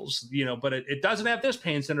feels, but it doesn't have this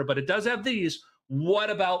pain center, but it does have these, what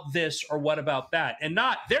about this or what about that? And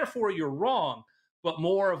not, therefore you're wrong, but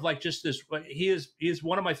more of like just this. He is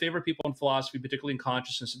one of my favorite people in philosophy, particularly in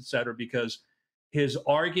consciousness, et cetera, because his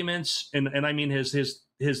arguments and I mean his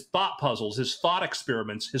thought puzzles, his thought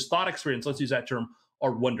experiments, let's use that term,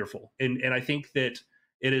 are wonderful. And I think that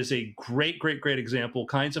it is a great example.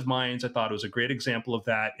 Kinds of Minds, I thought it was a great example of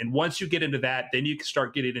that. And once you get into that, then you can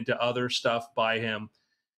start getting into other stuff by him.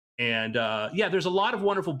 And there's a lot of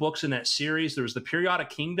wonderful books in that series. There's The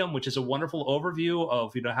Periodic Kingdom, which is a wonderful overview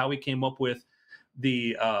of how he came up with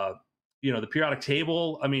the the periodic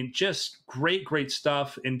table. I mean, just great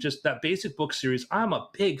stuff. And just that basic book series, I'm a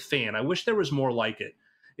big fan. I wish there was more like it.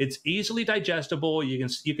 It's easily digestible. You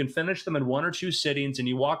can finish them in 1 or 2 sittings, and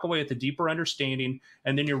you walk away with a deeper understanding,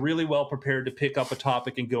 and then you're really well prepared to pick up a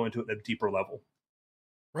topic and go into it at a deeper level.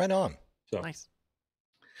 Right on. So Nice.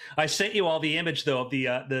 I sent you all the image though of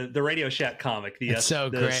the Radio Shack comic. It's so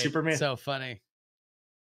the great, Superman. so funny.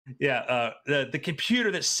 Yeah, the computer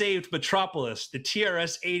that saved Metropolis, the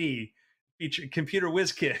TRS-80 computer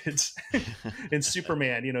whiz kids, and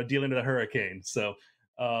Superman, dealing with a hurricane. So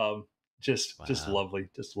just lovely,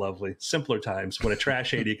 just lovely. Simpler times when a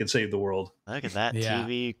trash 80 can save the world. Look at that Yeah.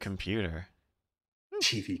 TV computer.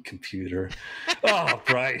 TV computer. Oh,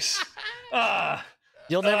 Bryce.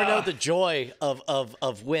 You'll never know the joy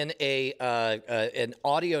of when an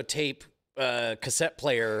audio tape cassette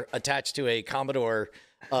player attached to a Commodore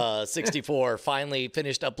 64 finally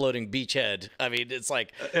finished uploading Beachhead. I mean, it's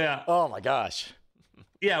like, Yeah. oh my gosh.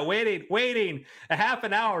 Yeah, waiting a half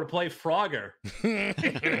an hour to play Frogger.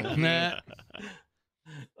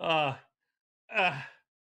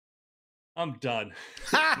 I'm done.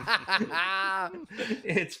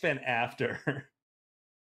 It's been after.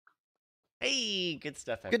 Hey, good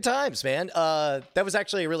stuff. Good times, man. That was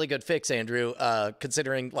actually a really good fix, Andrew.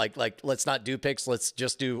 Considering like let's not do picks, let's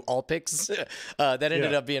just do all picks. That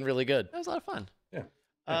ended up being really good. That was a lot of fun. Yeah.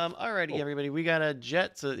 Alrighty, everybody. We got a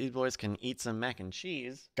jet so that these boys can eat some mac and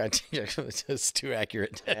cheese It's too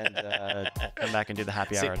accurate. and come back and do the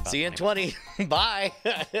happy hour. See you in 20. Bye.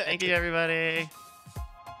 Thank you, everybody.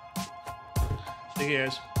 See you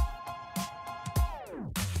guys.